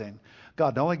realizing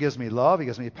God not only gives me love, he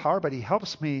gives me power, but he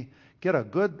helps me get a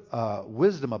good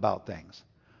wisdom about things.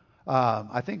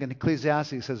 I think in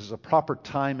Ecclesiastes it says there's a proper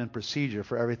time and procedure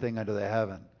for everything under the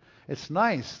heaven. It's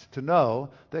nice to know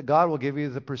that God will give you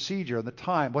the procedure and the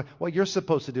time, what you're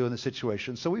supposed to do in the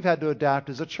situation. So we've had to adapt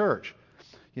as a church.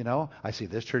 I see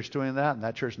this church doing that, and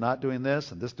that church not doing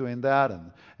this, and this doing that,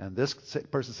 and this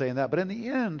person saying that. But in the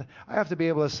end, I have to be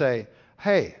able to say,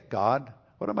 hey, God,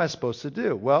 what am I supposed to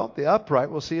do? Well, the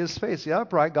upright will see his face. The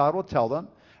upright, God will tell them,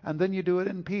 and then you do it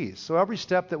in peace. So every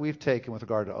step that we've taken with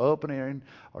regard to opening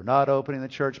or not opening the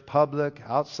church, public,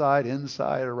 outside,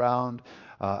 inside, around,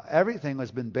 everything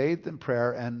has been bathed in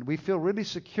prayer, and we feel really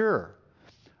secure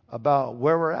about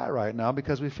where we're at right now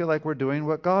because we feel like we're doing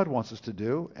what God wants us to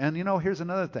do. And here's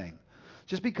another thing.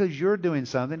 Just because you're doing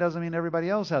something doesn't mean everybody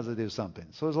else has to do something.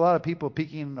 So there's a lot of people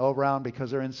peeking around because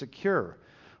they're insecure.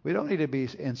 We don't need to be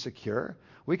insecure.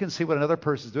 We can see what another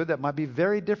person's doing that might be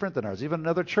very different than ours. Even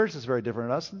another church is very different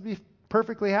than us and be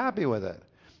perfectly happy with it.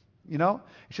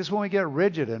 It's just when we get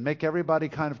rigid and make everybody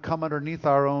kind of come underneath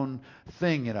our own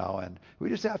thing, and we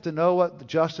just have to know what the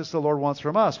justice the Lord wants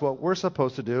from us, what we're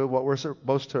supposed to do, what we're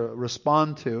supposed to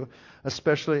respond to,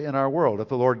 especially in our world. If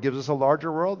the Lord gives us a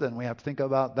larger world, then we have to think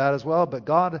about that as well. But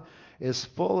God is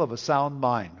full of a sound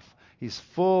mind. He's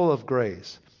full of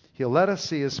grace. He'll let us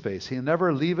see His face. He'll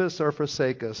never leave us or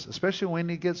forsake us, especially when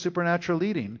He gets supernatural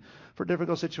leading for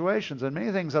difficult situations. And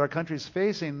many things that our country's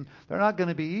facing, they're not going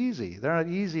to be easy. They're not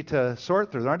easy to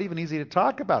sort through. They're not even easy to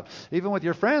talk about. Even with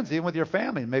your friends, even with your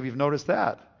family. Maybe you've noticed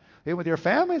that. Even with your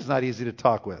family, it's not easy to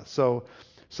talk with.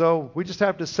 So we just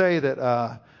have to say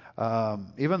that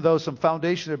even though some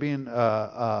foundations are being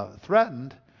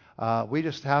threatened, we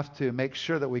just have to make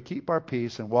sure that we keep our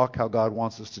peace and walk how God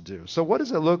wants us to do. So what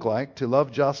does it look like to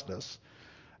love justice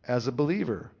as a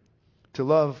believer? To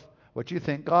love what you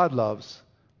think God loves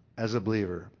as a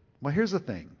believer? Well, here's the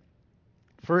thing.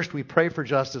 First, we pray for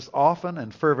justice often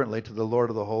and fervently to the Lord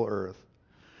of the whole earth.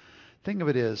 Think of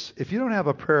it as, if you don't have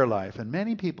a prayer life, and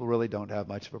many people really don't have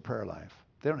much of a prayer life,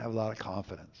 they don't have a lot of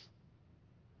confidence.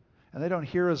 And they don't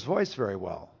hear His voice very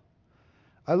well.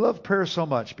 I love prayer so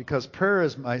much because prayer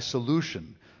is my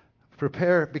solution.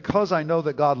 Prepare because I know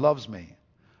that God loves me.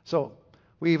 So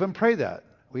we even pray that.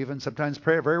 We even sometimes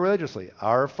pray it very religiously.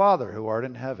 Our Father who art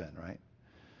in heaven, right?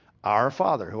 Our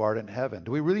Father who art in heaven.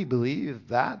 Do we really believe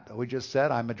that? We just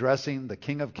said, I'm addressing the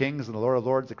King of Kings and the Lord of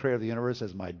Lords, the Creator of the universe,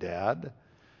 as my dad.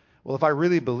 Well, if I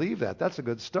really believe that, that's a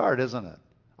good start, isn't it?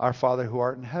 Our Father who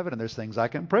art in heaven. And there's things I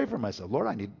can pray for myself. Lord,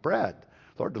 I need bread.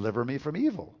 Lord, deliver me from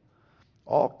evil.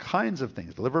 All kinds of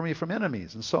things. Deliver me from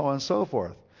enemies, and so on and so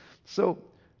forth. So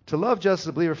to love justice as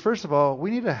a believer, first of all, we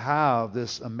need to have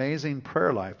this amazing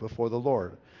prayer life before the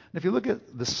Lord. And if you look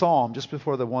at the psalm just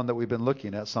before the one that we've been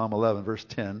looking at, Psalm 11, verse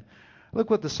 10, look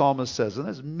what the psalmist says. And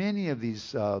there's many of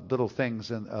these little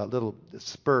things and little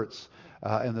spurts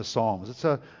in the Psalms. It's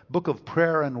a book of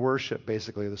prayer and worship,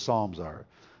 basically, the Psalms are.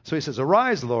 So he says,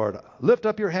 Arise, Lord, lift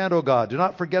up your hand, O God. Do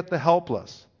not forget the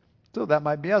helpless. So that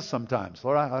might be us sometimes.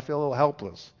 Lord, I feel a little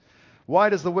helpless. Why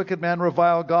does the wicked man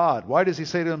revile God? Why does he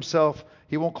say to himself,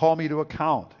 He won't call me to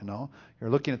account? You're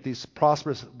looking at these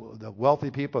prosperous, the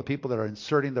wealthy people that are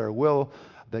inserting their will,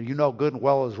 that good and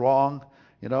well is wrong.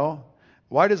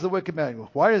 Why does the wicked man,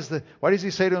 why does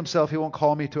he say to himself, He won't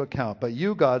call me to account? But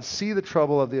you, God, see the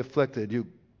trouble of the afflicted. You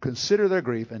consider their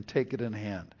grief and take it in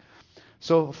hand.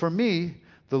 So for me,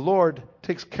 the Lord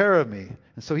takes care of me.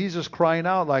 And so he's just crying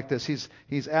out like this.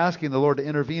 He's asking the Lord to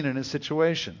intervene in his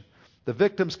situation. The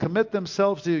victims commit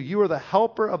themselves to you. You are the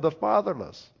helper of the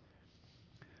fatherless.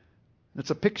 It's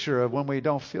a picture of when we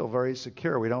don't feel very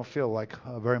secure. We don't feel like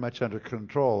very much under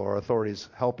control or authorities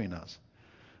helping us.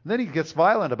 And then he gets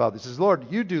violent about this. He says, Lord,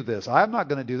 you do this. I'm not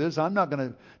going to do this. I'm not going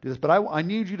to do this. But I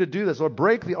need you to do this. Lord,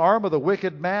 break the arm of the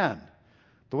wicked man.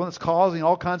 The one that's causing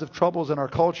all kinds of troubles in our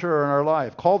culture or in our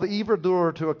life. Call the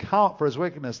evildoer to account for his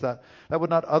wickedness that would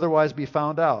not otherwise be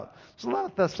found out. There's a lot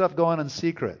of that stuff going on in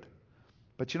secret.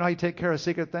 But you know how you take care of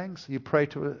secret things? You pray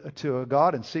to a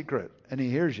God in secret, and He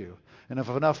hears you. And if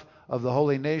enough of the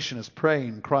holy nation is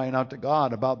praying, crying out to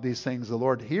God about these things, the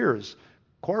Lord hears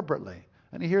corporately.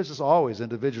 And He hears us always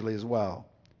individually as well.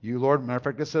 You, Lord, matter of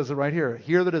fact, it says it right here.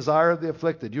 Hear the desire of the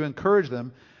afflicted. You encourage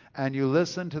them, and you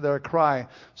listen to their cry.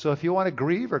 So if you want to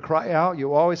grieve or cry out,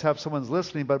 you always have someone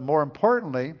listening. But more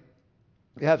importantly,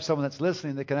 you have someone that's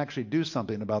listening that can actually do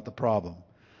something about the problem.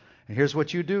 And here's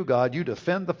what you do, God. You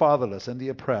defend the fatherless and the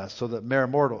oppressed, so that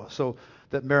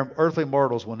mere earthly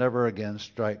mortals will never again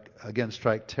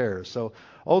strike terror. So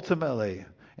ultimately,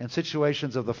 in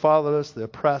situations of the fatherless, the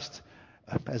oppressed,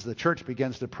 as the church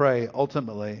begins to pray,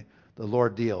 ultimately the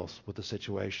Lord deals with the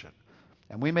situation.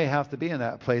 And we may have to be in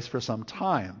that place for some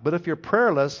time. But if you're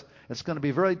prayerless, it's going to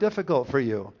be very difficult for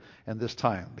you in this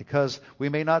time, because we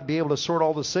may not be able to sort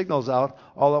all the signals out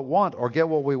all at once, or get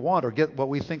what we want, or get what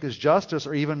we think is justice,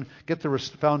 or even get the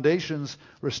foundations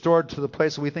restored to the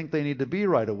place we think they need to be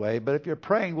right away. But if you're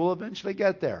praying, we'll eventually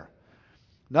get there.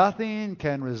 Nothing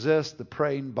can resist the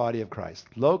praying body of Christ.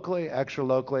 Locally,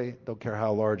 extra-locally, don't care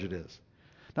how large it is.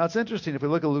 Now it's interesting, if we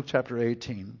look at Luke chapter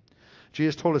 18,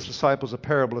 Jesus told His disciples a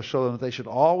parable to show them that they should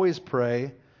always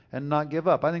pray and not give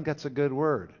up. I think that's a good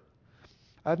word.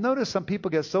 I've noticed some people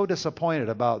get so disappointed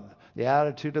about the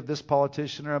attitude of this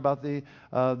politician, or about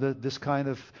this kind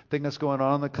of thing that's going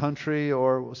on in the country,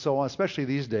 or so on, especially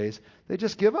these days. They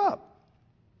just give up.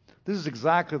 This is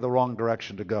exactly the wrong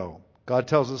direction to go. God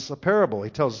tells us a parable.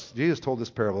 Jesus told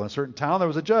this parable. In a certain town there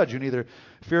was a judge who neither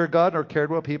feared God nor cared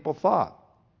what people thought.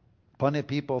 Plenty of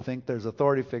people think there's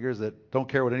authority figures that don't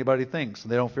care what anybody thinks,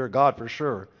 and they don't fear God for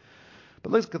sure.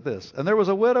 But look at this. And there was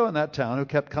a widow in that town who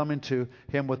kept coming to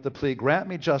him with the plea, grant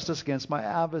me justice against my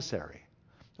adversary.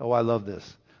 Oh, I love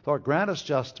this. Lord, grant us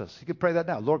justice. You could pray that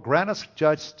now. Lord, grant us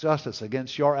justice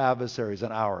against your adversaries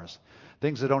and ours.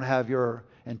 Things that don't have your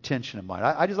intention in mind.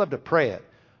 I just love to pray it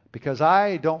because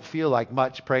I don't feel like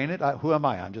much praying it. Who am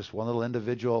I? I'm just one little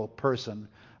individual person.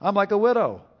 I'm like a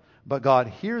widow. But God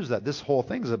hears that. This whole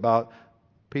thing is about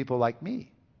people like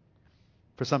me.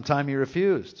 For some time he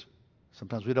refused.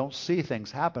 Sometimes we don't see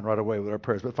things happen right away with our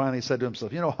prayers. But finally he said to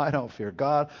himself, I don't fear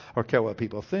God or care what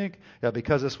people think. Yeah,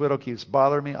 because this widow keeps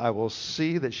bothering me, I will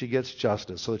see that she gets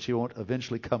justice so that she won't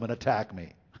eventually come and attack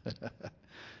me.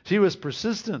 She was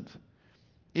persistent,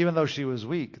 even though she was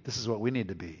weak. This is what we need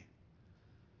to be.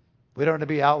 We don't need to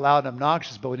be out loud and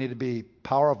obnoxious, but we need to be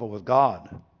powerful with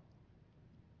God.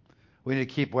 We need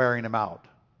to keep wearing him out.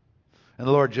 And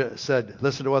the Lord said,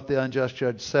 listen to what the unjust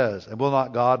judge says. And will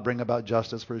not God bring about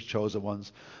justice for his chosen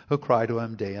ones who cry to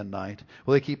him day and night?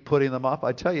 Will he keep putting them up?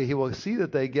 I tell you, he will see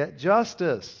that they get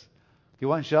justice. You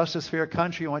want justice for your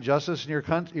country? You want justice in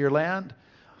your land?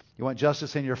 You want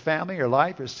justice in your family, your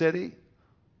life, your city,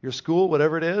 your school,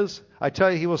 whatever it is? I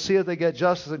tell you, he will see that they get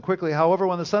justice and quickly. However,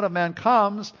 when the Son of Man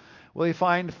comes, will he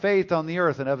find faith on the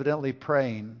earth? And evidently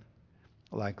praying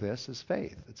like this is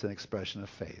faith. It's an expression of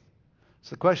faith.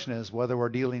 So the question is whether we're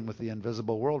dealing with the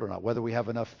invisible world or not, whether we have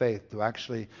enough faith to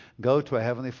actually go to a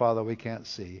Heavenly Father we can't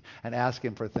see and ask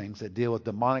him for things that deal with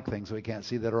demonic things we can't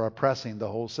see that are oppressing the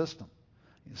whole system.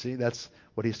 You see, that's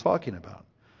what he's talking about.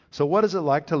 So what is it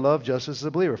like to love justice as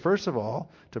a believer? First of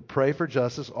all, to pray for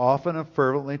justice often and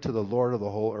fervently to the Lord of the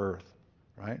whole earth.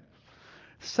 Right?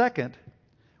 Second,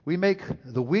 we make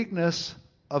the weakness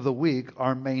of the weak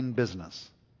our main business.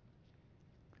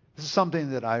 This is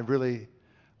something that I really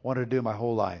wanted to do my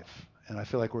whole life. And I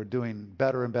feel like we're doing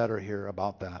better and better here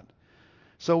about that.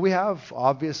 So we have,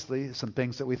 obviously, some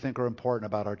things that we think are important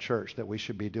about our church that we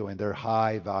should be doing. They're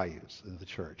high values in the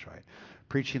church, right?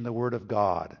 Preaching the Word of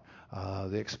God,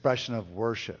 the expression of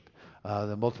worship,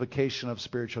 the multiplication of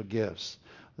spiritual gifts,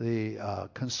 the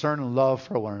concern and love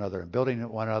for one another, and building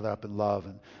one another up in love,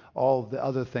 and all the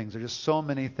other things. There are just so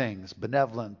many things,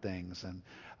 benevolent things, and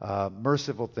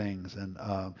merciful things,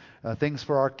 and things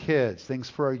for our kids, things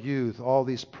for our youth, all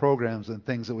these programs and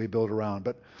things that we build around.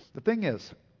 But the thing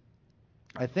is,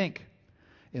 I think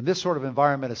in this sort of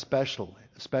environment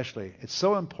especially, it's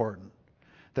so important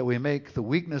that we make the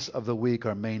weakness of the weak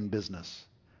our main business.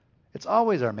 It's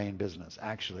always our main business,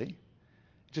 actually.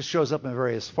 It just shows up in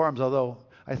various forms, although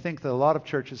I think that a lot of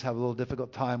churches have a little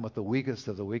difficult time with the weakest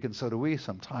of the weak, and so do we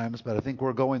sometimes, but I think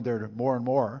we're going there more and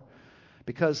more.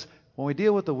 Because when we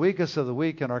deal with the weakest of the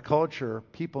weak in our culture,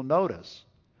 people notice.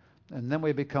 And then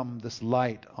we become this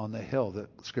light on the hill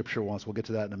that Scripture wants. We'll get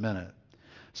to that in a minute.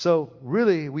 So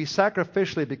really, we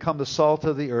sacrificially become the salt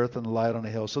of the earth and the light on the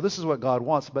hill. So this is what God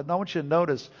wants. But I want you to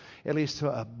notice at least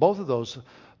both of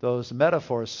those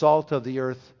metaphors, salt of the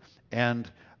earth and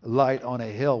light on a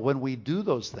hill. When we do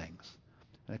those things,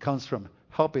 and it comes from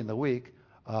helping the weak,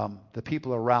 the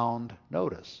people around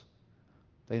notice.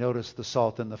 They notice the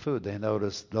salt in the food. They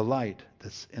notice the light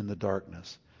that's in the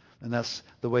darkness. And that's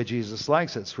the way Jesus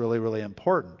likes it. It's really, really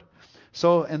important.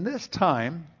 So in this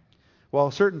time, while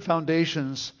certain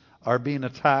foundations are being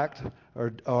attacked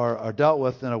or are dealt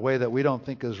with in a way that we don't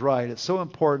think is right, it's so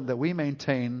important that we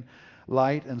maintain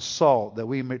light and salt, that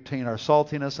we maintain our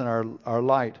saltiness and our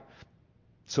light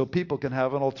so people can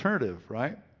have an alternative,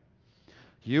 right?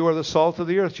 You are the salt of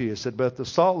the earth, Jesus said, but if the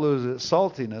salt loses its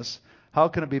saltiness, how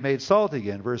can it be made salty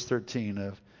again? Verse 13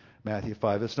 of Matthew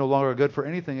 5. It's no longer good for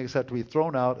anything except to be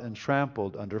thrown out and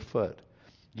trampled underfoot.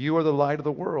 You are the light of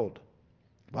the world.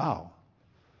 Wow.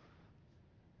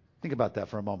 Think about that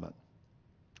for a moment.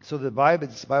 So the Bible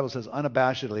says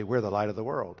unabashedly, we're the light of the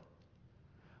world.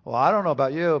 Well, I don't know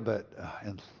about you, but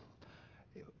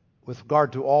with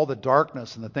regard to all the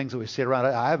darkness and the things that we see around,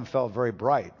 I haven't felt very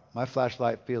bright. My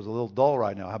flashlight feels a little dull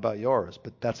right now. How about yours?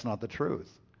 But that's not the truth.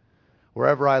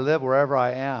 Wherever I live, wherever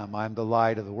I am, I'm the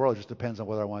light of the world. It just depends on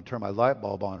whether I want to turn my light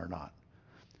bulb on or not.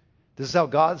 This is how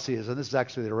God sees it, and this is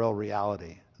actually the real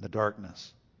reality, the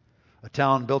darkness. A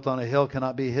town built on a hill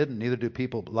cannot be hidden. Neither do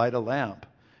people light a lamp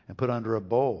and put it under a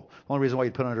bowl. The only reason why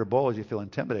you put it under a bowl is you feel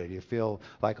intimidated. You feel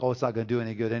like, oh, it's not going to do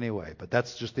any good anyway. But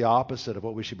that's just the opposite of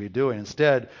what we should be doing.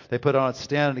 Instead, they put it on its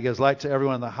stand and it gives light to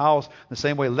everyone in the house. In the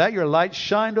same way, let your light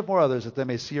shine before others that they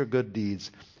may see your good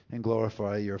deeds and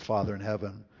glorify your Father in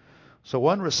heaven. So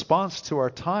one response to our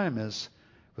time is,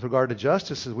 with regard to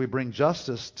justice, is we bring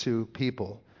justice to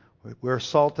people. We're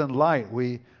salt and light.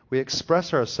 We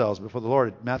express ourselves before the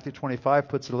Lord. Matthew 25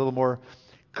 puts it a little more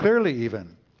clearly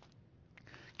even.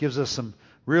 Gives us some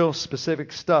real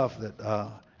specific stuff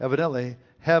that evidently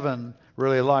heaven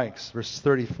really likes. Verses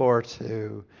 34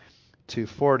 to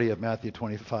 40 of Matthew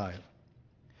 25.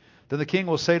 Then the king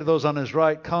will say to those on his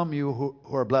right, "Come, you who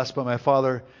are blessed by my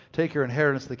Father, take your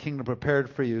inheritance, the kingdom prepared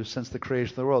for you since the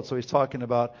creation of the world." So he's talking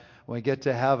about when we get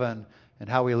to heaven and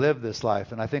how we live this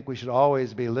life. And I think we should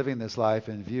always be living this life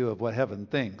in view of what heaven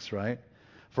thinks, right?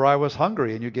 For I was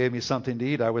hungry, and you gave me something to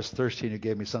eat. I was thirsty, and you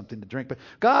gave me something to drink. But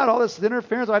God, all this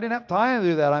interference, I didn't have time to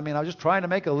do that. I mean, I was just trying to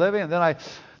make a living, and then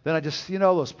I just,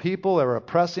 those people that were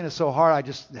oppressing us so hard, I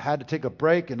just had to take a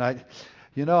break, and I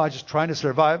just trying to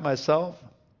survive myself.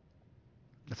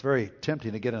 It's very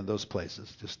tempting to get into those places,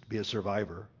 just to be a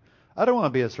survivor. I don't want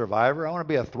to be a survivor. I want to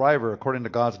be a thriver according to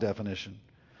God's definition.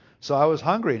 So I was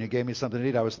hungry, and you gave me something to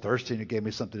eat. I was thirsty, and you gave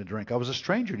me something to drink. I was a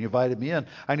stranger, and you invited me in.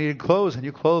 I needed clothes, and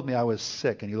you clothed me. I was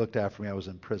sick, and you looked after me. I was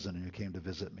in prison, and you came to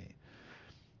visit me.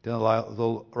 Then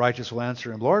the righteous will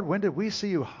answer him, "Lord, when did we see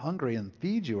you hungry and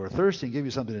feed you, or thirsty and give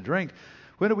you something to drink?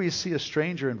 When did we see a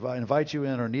stranger invite you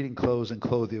in, or needing clothes and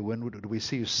clothe you? When did we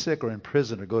see you sick or in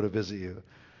prison or go to visit you?"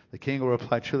 The king will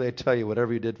reply, "Truly I tell you,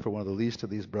 whatever you did for one of the least of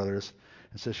these brothers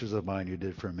and sisters of mine, you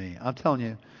did for me." I'm telling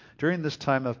you, during this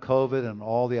time of COVID and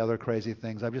all the other crazy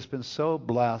things, I've just been so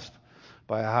blessed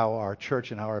by how our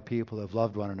church and how our people have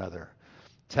loved one another.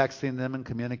 Texting them and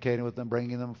communicating with them,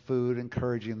 bringing them food,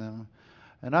 encouraging them.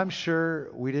 And I'm sure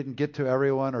we didn't get to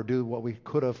everyone or do what we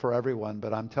could have for everyone,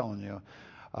 but I'm telling you,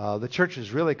 the church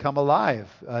has really come alive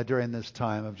during this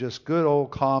time of just good old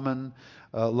common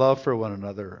love for one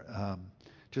another.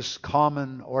 Just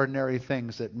common, ordinary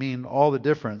things that mean all the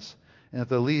difference. And at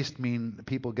the least mean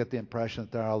people get the impression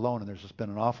that they're not alone. And there's just been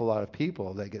an awful lot of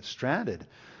people that get stranded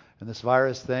in this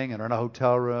virus thing and are in a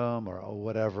hotel room or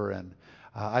whatever. And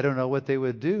I don't know what they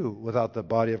would do without the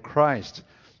body of Christ.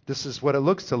 This is what it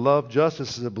looks to love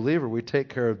justice as a believer. We take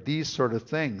care of these sort of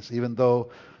things, even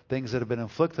though things that have been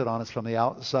inflicted on us from the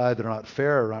outside that are not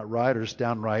fair or not right or just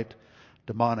downright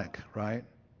demonic, right?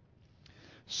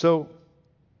 So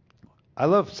I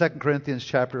love 2 Corinthians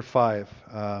chapter 5.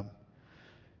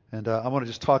 And I want to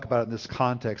just talk about it in this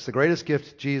context. The greatest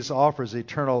gift Jesus offers is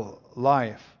eternal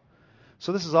life.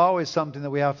 So this is always something that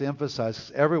we have to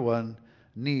emphasize. Everyone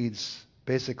needs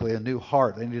basically a new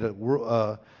heart. They need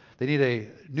a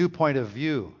new point of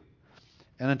view.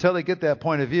 And until they get that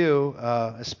point of view,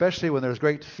 especially when there's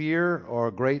great fear or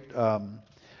great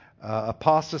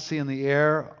apostasy in the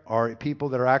air, or people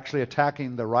that are actually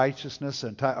attacking the righteousness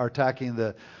and are attacking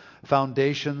the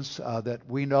foundations that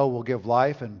we know will give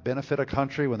life and benefit a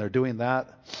country, when they're doing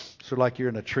that, sort of like you're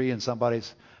in a tree and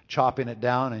somebody's chopping it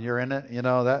down and you're in it,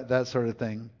 that sort of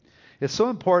thing. It's so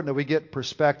important that we get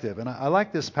perspective. And I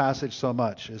like this passage so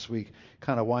much as we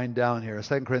kind of wind down here.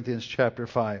 2 Corinthians chapter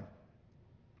 5,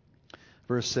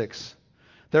 verse 6.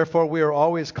 Therefore, we are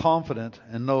always confident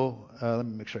and know... let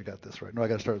me make sure I got this right. No, I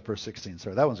got to start with verse 16.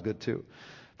 Sorry, that one's good too.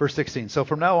 Verse 16. So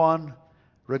from now on,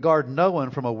 regard no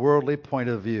one from a worldly point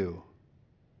of view.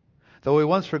 Though we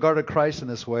once regarded Christ in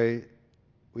this way,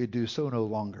 we do so no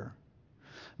longer.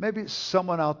 Maybe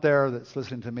someone out there that's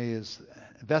listening to me is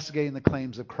investigating the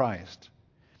claims of Christ.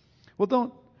 Well,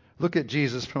 don't look at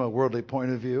Jesus from a worldly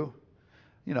point of view.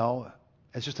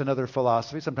 It's just another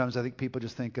philosophy. Sometimes I think people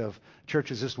just think of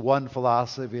church as just one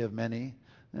philosophy of many.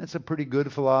 And it's a pretty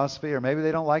good philosophy, or maybe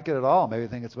they don't like it at all. Maybe they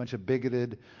think it's a bunch of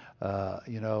bigoted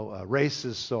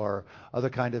racists or other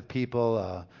kind of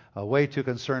people, way too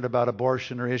concerned about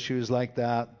abortion or issues like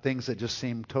that, things that just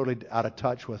seem totally out of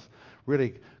touch with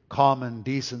really common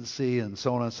decency and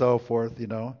so on and so forth,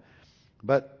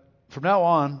 But from now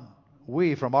on,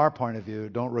 we, from our point of view,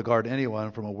 don't regard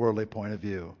anyone from a worldly point of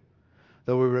view.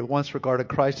 Though we once regarded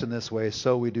Christ in this way,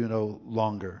 so we do no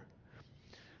longer.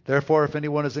 Therefore, if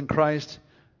anyone is in Christ,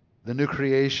 the new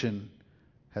creation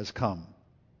has come.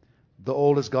 The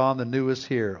old is gone, the new is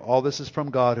here. All this is from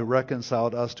God, who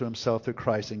reconciled us to himself through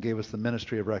Christ and gave us the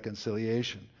ministry of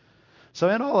reconciliation. So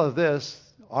in all of this,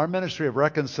 our ministry of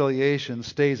reconciliation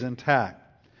stays intact.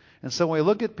 And so when we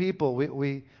look at people,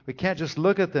 we can't just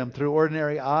look at them through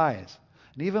ordinary eyes.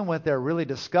 And even when they're really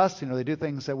disgusting or they do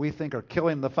things that we think are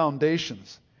killing the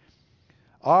foundations,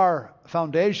 our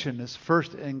foundation is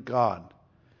first in God.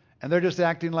 And they're just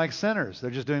acting like sinners.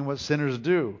 They're just doing what sinners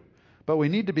do. But we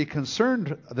need to be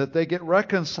concerned that they get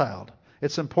reconciled.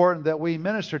 It's important that we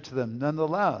minister to them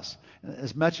nonetheless,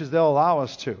 as much as they'll allow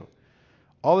us to.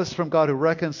 All this from God, who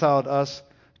reconciled us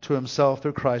to himself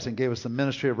through Christ and gave us the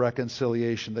ministry of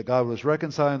reconciliation, that God was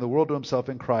reconciling the world to himself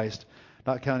in Christ,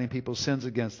 not counting people's sins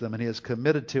against them. And he has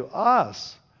committed to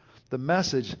us the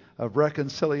message of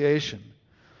reconciliation.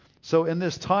 So in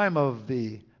this time of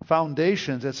the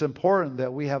foundations, it's important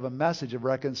that we have a message of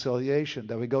reconciliation,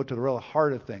 that we go to the real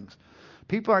heart of things.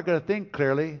 People aren't going to think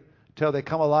clearly till they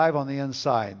come alive on the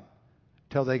inside,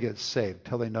 till they get saved,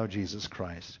 till they know Jesus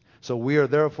Christ. So we are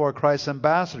therefore Christ's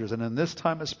ambassadors. And in this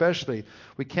time especially,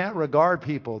 we can't regard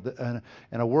people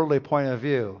in a worldly point of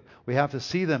view. We have to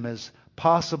see them as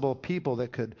possible people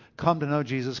that could come to know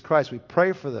Jesus Christ. We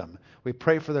pray for them. We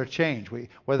pray for their change.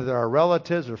 Whether they're our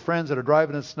relatives or friends that are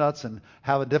driving us nuts and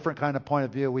have a different kind of point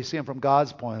of view, we see them from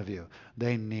God's point of view.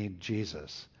 They need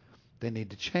Jesus. They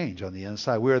need to change on the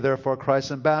inside. We are therefore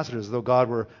Christ's ambassadors, though God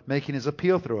were making his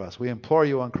appeal through us. We implore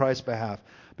you on Christ's behalf,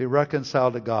 be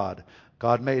reconciled to God.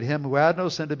 God made him who had no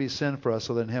sin to be sin for us,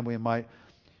 so that in him we might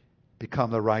become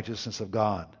the righteousness of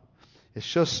God.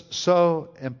 It's just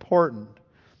so important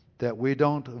that we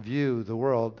don't view the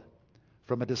world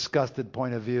from a disgusted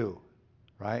point of view,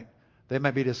 right? They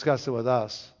might be disgusted with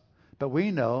us, but we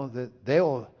know that they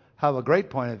will have a great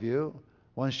point of view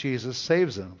once Jesus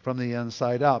saves them from the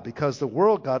inside out, because the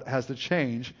world has to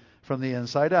change from the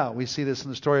inside out. We see this in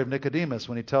the story of Nicodemus.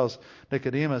 When he tells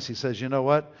Nicodemus, he says, you know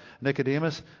what,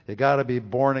 Nicodemus, you got to be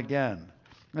born again.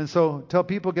 And so until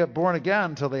people get born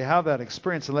again, until they have that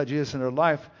experience and let Jesus in their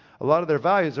life, a lot of their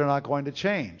values are not going to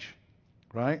change,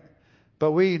 right?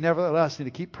 But we nevertheless need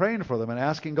to keep praying for them and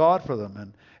asking God for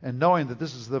them and knowing that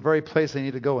this is the very place they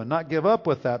need to go, and not give up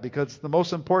with that, because the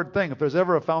most important thing, if there's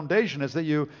ever a foundation, is that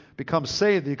you become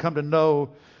saved, that you come to know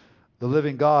the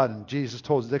living God. And Jesus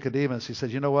told Nicodemus, he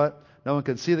said, you know what? No one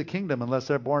can see the kingdom unless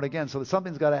they're born again. So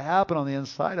something's got to happen on the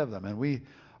inside of them. And we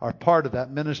are part of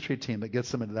that ministry team that gets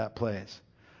them into that place.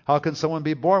 How can someone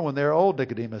be born when they're old?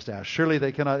 Nicodemus asked. Surely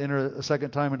they cannot enter a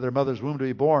second time into their mother's womb to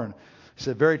be born. He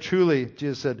said, very truly,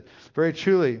 Jesus said, very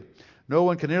truly, no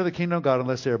one can enter the kingdom of God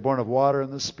unless they are born of water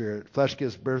and the Spirit. Flesh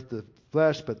gives birth to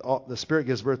flesh, but the Spirit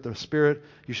gives birth to the Spirit.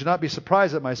 You should not be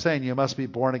surprised at my saying you must be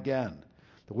born again.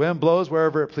 The wind blows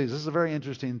wherever it pleases. This is a very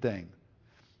interesting thing.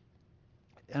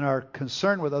 In our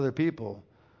concern with other people,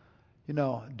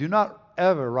 do not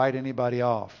ever write anybody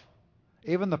off.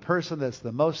 Even the person that's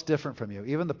the most different from you,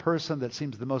 even the person that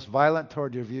seems the most violent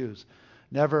toward your views,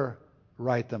 never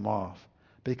write them off.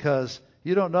 Because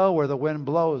you don't know where the wind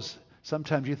blows.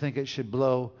 Sometimes you think it should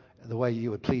blow the way you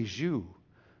would please you.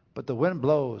 But the wind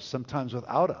blows sometimes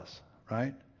without us,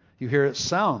 right? You hear its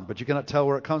sound, but you cannot tell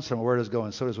where it comes from or where it is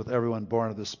going. So it is with everyone born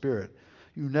of the Spirit.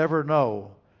 You never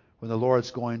know when the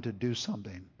Lord's going to do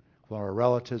something with our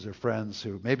relatives or friends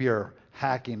who maybe are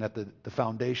hacking at the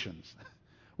foundations.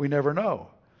 We never know.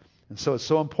 And so it's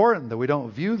so important that we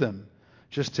don't view them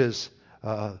just as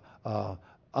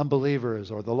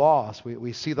unbelievers or the lost.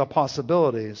 We see the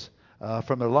possibilities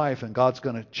from their life, and God's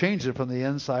going to change it from the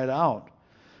inside out.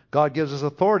 God gives us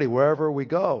authority wherever we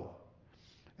go.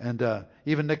 And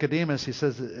even Nicodemus, he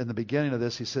says in the beginning of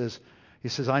this, he says,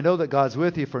 I know that God's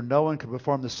with you, for no one could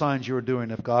perform the signs you are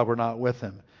doing if God were not with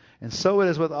him. And so it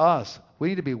is with us. We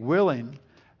need to be willing,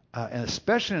 and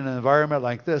especially in an environment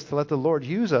like this, to let the Lord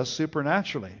use us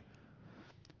supernaturally.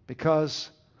 Because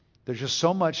there's just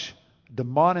so much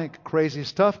demonic, crazy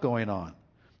stuff going on.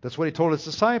 That's what he told his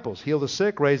disciples. Heal the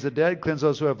sick, raise the dead, cleanse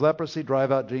those who have leprosy,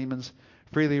 drive out demons,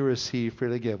 freely receive,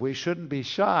 freely give. We shouldn't be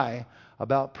shy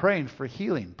about praying for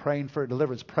healing, praying for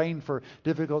deliverance, praying for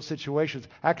difficult situations,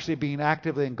 actually being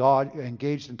actively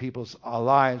engaged in people's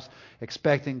lives,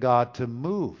 expecting God to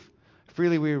move.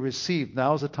 Freely we receive.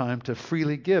 Now is the time to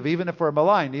freely give, even if we're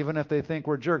maligned, even if they think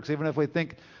we're jerks, even if we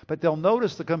think, but they'll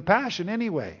notice the compassion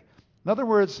anyway. In other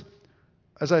words,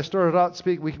 as I started out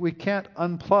speaking, we can't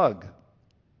unplug.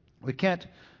 We can't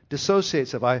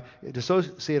dissociate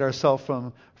ourselves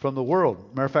from the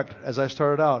world. Matter of fact, as I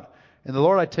started out, in the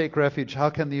Lord I take refuge. How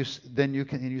can you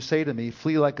say to me,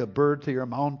 flee like a bird to your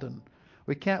mountain?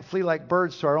 We can't flee like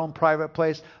birds to our own private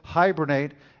place,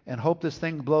 hibernate, and hope this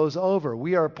thing blows over.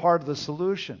 We are part of the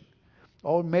solution.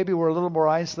 Oh, maybe we're a little more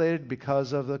isolated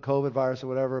because of the COVID virus or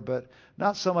whatever, but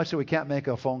not so much that we can't make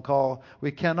a phone call.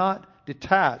 We cannot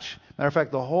detach. Matter of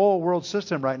fact, the whole world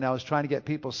system right now is trying to get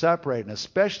people separated, and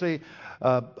especially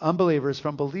unbelievers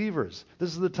from believers. This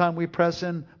is the time we press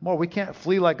in more. We can't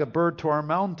flee like a bird to our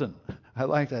mountain. I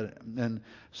like that in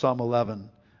Psalm 11,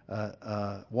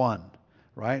 1,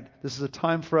 right? This is a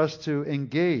time for us to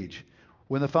engage.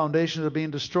 When the foundations are being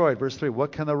destroyed, verse 3,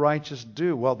 what can the righteous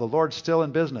do? Well, the Lord's still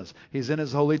in business. He's in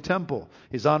his holy temple.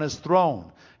 He's on his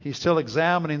throne. He's still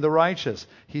examining the righteous.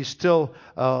 He's still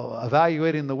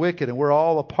evaluating the wicked, and we're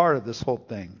all a part of this whole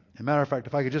thing. As a matter of fact,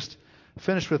 if I could just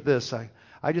finish with this,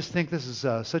 I just think this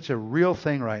is such a real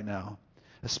thing right now,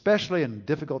 especially in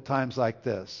difficult times like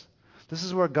this. This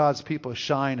is where God's people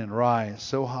shine and rise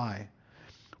so high.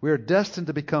 We are destined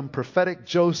to become prophetic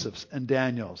Josephs and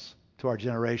Daniels, to our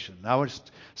generation. Now,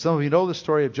 some of you know the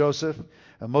story of Joseph,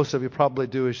 and most of you probably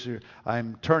do.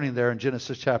 I'm turning there in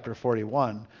Genesis chapter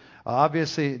 41.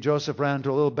 Obviously, Joseph ran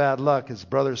into a little bad luck. His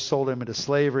brothers sold him into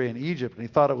slavery in Egypt, and he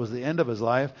thought it was the end of his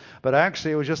life, but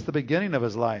actually it was just the beginning of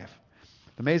his life.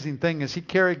 The amazing thing is he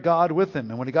carried God with him,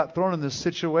 and when he got thrown in this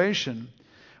situation,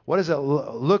 what does it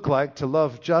look like to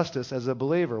love justice as a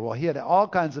believer? Well, he had all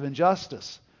kinds of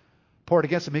injustice poured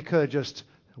against him. He could have just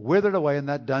withered away in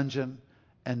that dungeon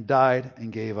and died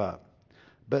and gave up.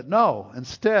 But no,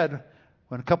 instead,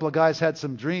 when a couple of guys had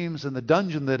some dreams in the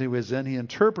dungeon that he was in, he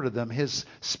interpreted them. His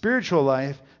spiritual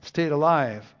life stayed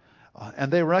alive,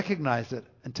 and they recognized it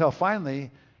until finally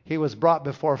he was brought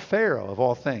before Pharaoh, of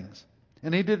all things.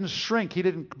 And he didn't shrink.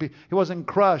 He wasn't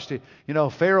crushed.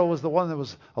 Pharaoh was the one that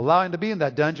was allowing him to be in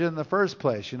that dungeon in the first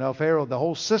place. Pharaoh, the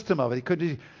whole system of it. He could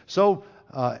be so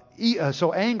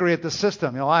angry at the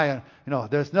system.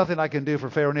 There's nothing I can do for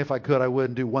Pharaoh, and if I could, I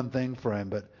wouldn't do one thing for him.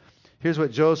 But here's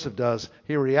what Joseph does.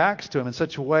 He reacts to him in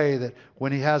such a way that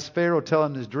when he has Pharaoh tell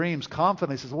him his dreams,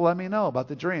 confidently says, well, let me know about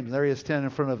the dreams. And there he is standing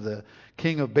in front of the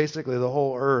king of basically the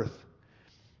whole earth.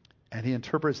 And he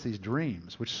interprets these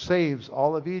dreams, which saves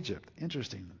all of Egypt.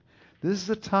 Interesting. This is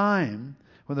a time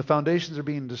when the foundations are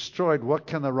being destroyed. What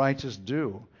can the righteous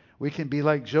do? We can be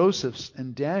like Joseph's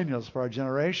and Daniel's for our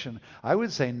generation. I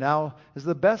would say now is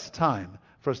the best time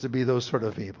for us to be those sort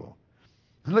of people.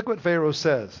 And look what Pharaoh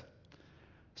says.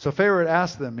 So Pharaoh had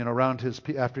asked them,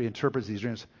 after he interprets these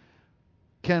dreams,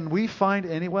 can we find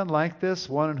anyone like this,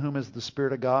 one in whom is the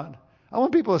Spirit of God? I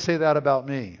want people to say that about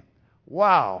me.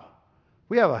 Wow.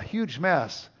 We have a huge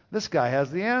mess. This guy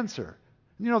has the answer.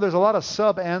 There's a lot of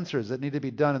sub-answers that need to be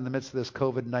done in the midst of this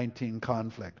COVID-19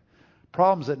 conflict.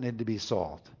 Problems that need to be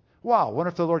solved. Wow, I wonder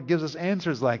if the Lord gives us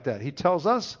answers like that. He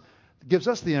gives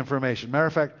us the information. Matter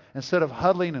of fact, instead of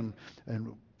huddling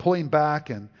and pulling back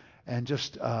and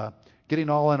just getting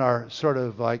all in our sort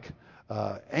of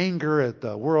anger at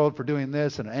the world for doing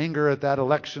this and anger at that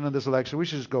election and this election, we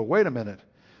should just go, wait a minute.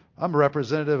 I'm a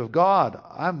representative of God.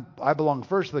 I belong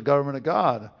first to the government of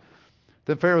God.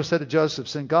 Then Pharaoh said to Joseph,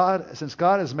 since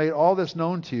God has made all this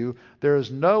known to you, there is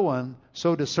no one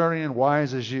so discerning and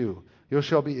wise as you. You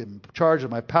shall be in charge of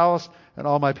my palace, and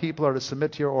all my people are to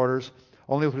submit to your orders.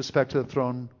 Only with respect to the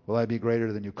throne will I be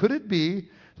greater than you. Could it be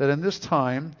that in this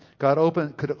time God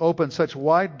could open such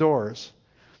wide doors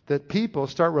that people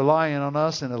start relying on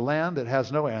us in a land that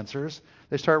has no answers?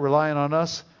 They start relying on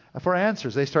us for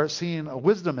answers. They start seeing a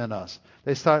wisdom in us.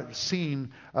 They start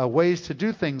seeing ways to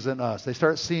do things in us. They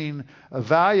start seeing a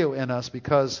value in us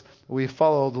because we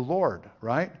follow the Lord,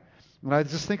 right? And I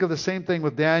just think of the same thing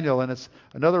with Daniel, and it's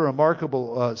another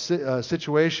remarkable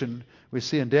situation we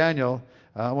see in Daniel.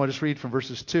 I want to just read from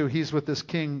verses 2. He's with this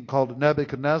king called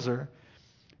Nebuchadnezzar.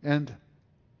 And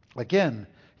again,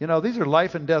 these are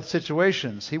life and death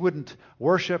situations. He wouldn't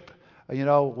worship.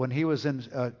 When he was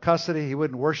in custody, he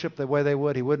wouldn't worship the way they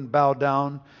would. He wouldn't bow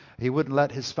down. He wouldn't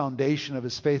let his foundation of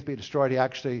his faith be destroyed. He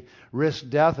actually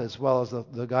risked death as well as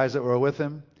the guys that were with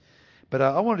him. But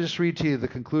I want to just read to you the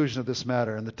conclusion of this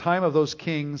matter. In the time of those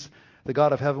kings, the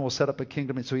God of heaven will set up a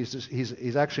kingdom. And so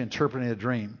he's actually interpreting a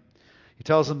dream. He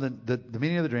tells them the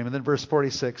meaning of the dream. And then verse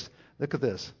 46, look at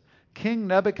this. King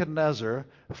Nebuchadnezzar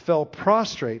fell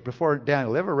prostrate before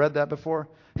Daniel. Ever read that before?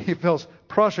 He fell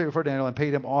prostrate before Daniel and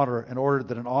paid him honor and ordered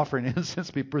that an offering and incense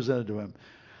be presented to him.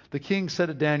 The king said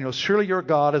to Daniel, surely your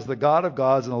God is the God of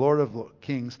gods and the Lord of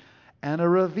kings and a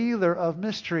revealer of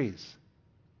mysteries.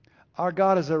 Our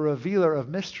God is a revealer of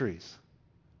mysteries.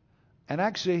 And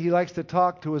actually, he likes to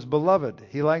talk to his beloved.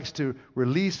 He likes to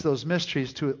release those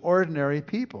mysteries to ordinary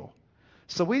people.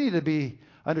 So we need to be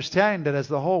understanding that as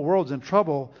the whole world's in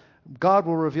trouble, God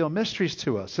will reveal mysteries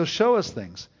to us. He'll show us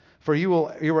things. For you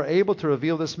were able to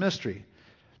reveal this mystery.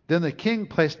 Then the king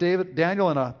placed Daniel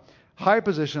in a high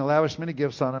position and lavished many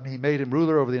gifts on him. He made him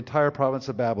ruler over the entire province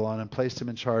of Babylon and placed him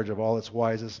in charge of all its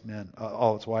wise men.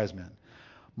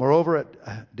 Moreover,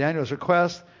 at Daniel's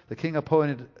request, the king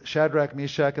appointed Shadrach,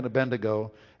 Meshach, and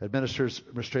Abednego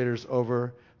administrators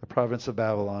over the province of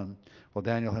Babylon, while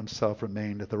Daniel himself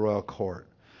remained at the royal court.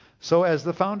 So as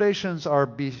the foundations are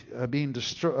being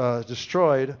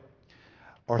destroyed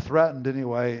or threatened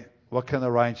anyway, what can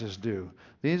the righteous do?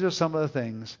 These are some of the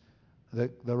things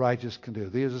that the righteous can do.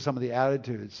 These are some of the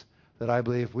attitudes that I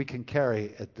believe we can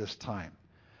carry at this time.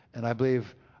 And I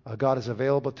believe God is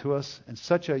available to us in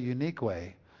such a unique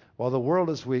way. While the world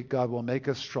is weak, God will make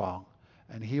us strong.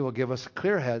 And He will give us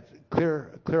clear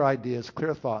ideas,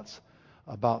 clear thoughts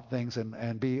about things,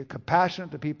 and be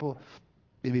compassionate to people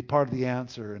and be part of the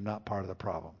answer and not part of the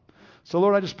problem. So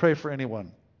Lord, I just pray for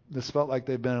anyone that's felt like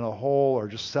they've been in a hole or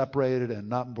just separated and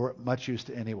not much use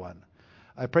to anyone.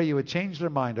 I pray you would change their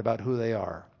mind about who they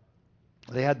are.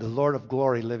 They had the Lord of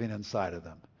glory living inside of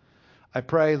them. I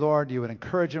pray, Lord, you would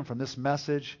encourage them from this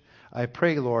message. I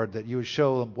pray, Lord, that you would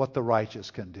show them what the righteous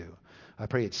can do. I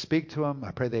pray you'd speak to them. I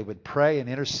pray they would pray and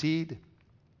intercede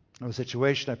in a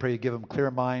situation. I pray you give them clear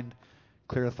mind,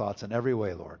 clear thoughts in every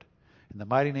way, Lord. In the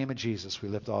mighty name of Jesus, we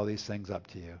lift all these things up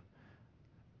to you.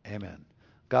 Amen.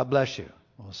 God bless you.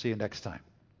 We'll see you next time.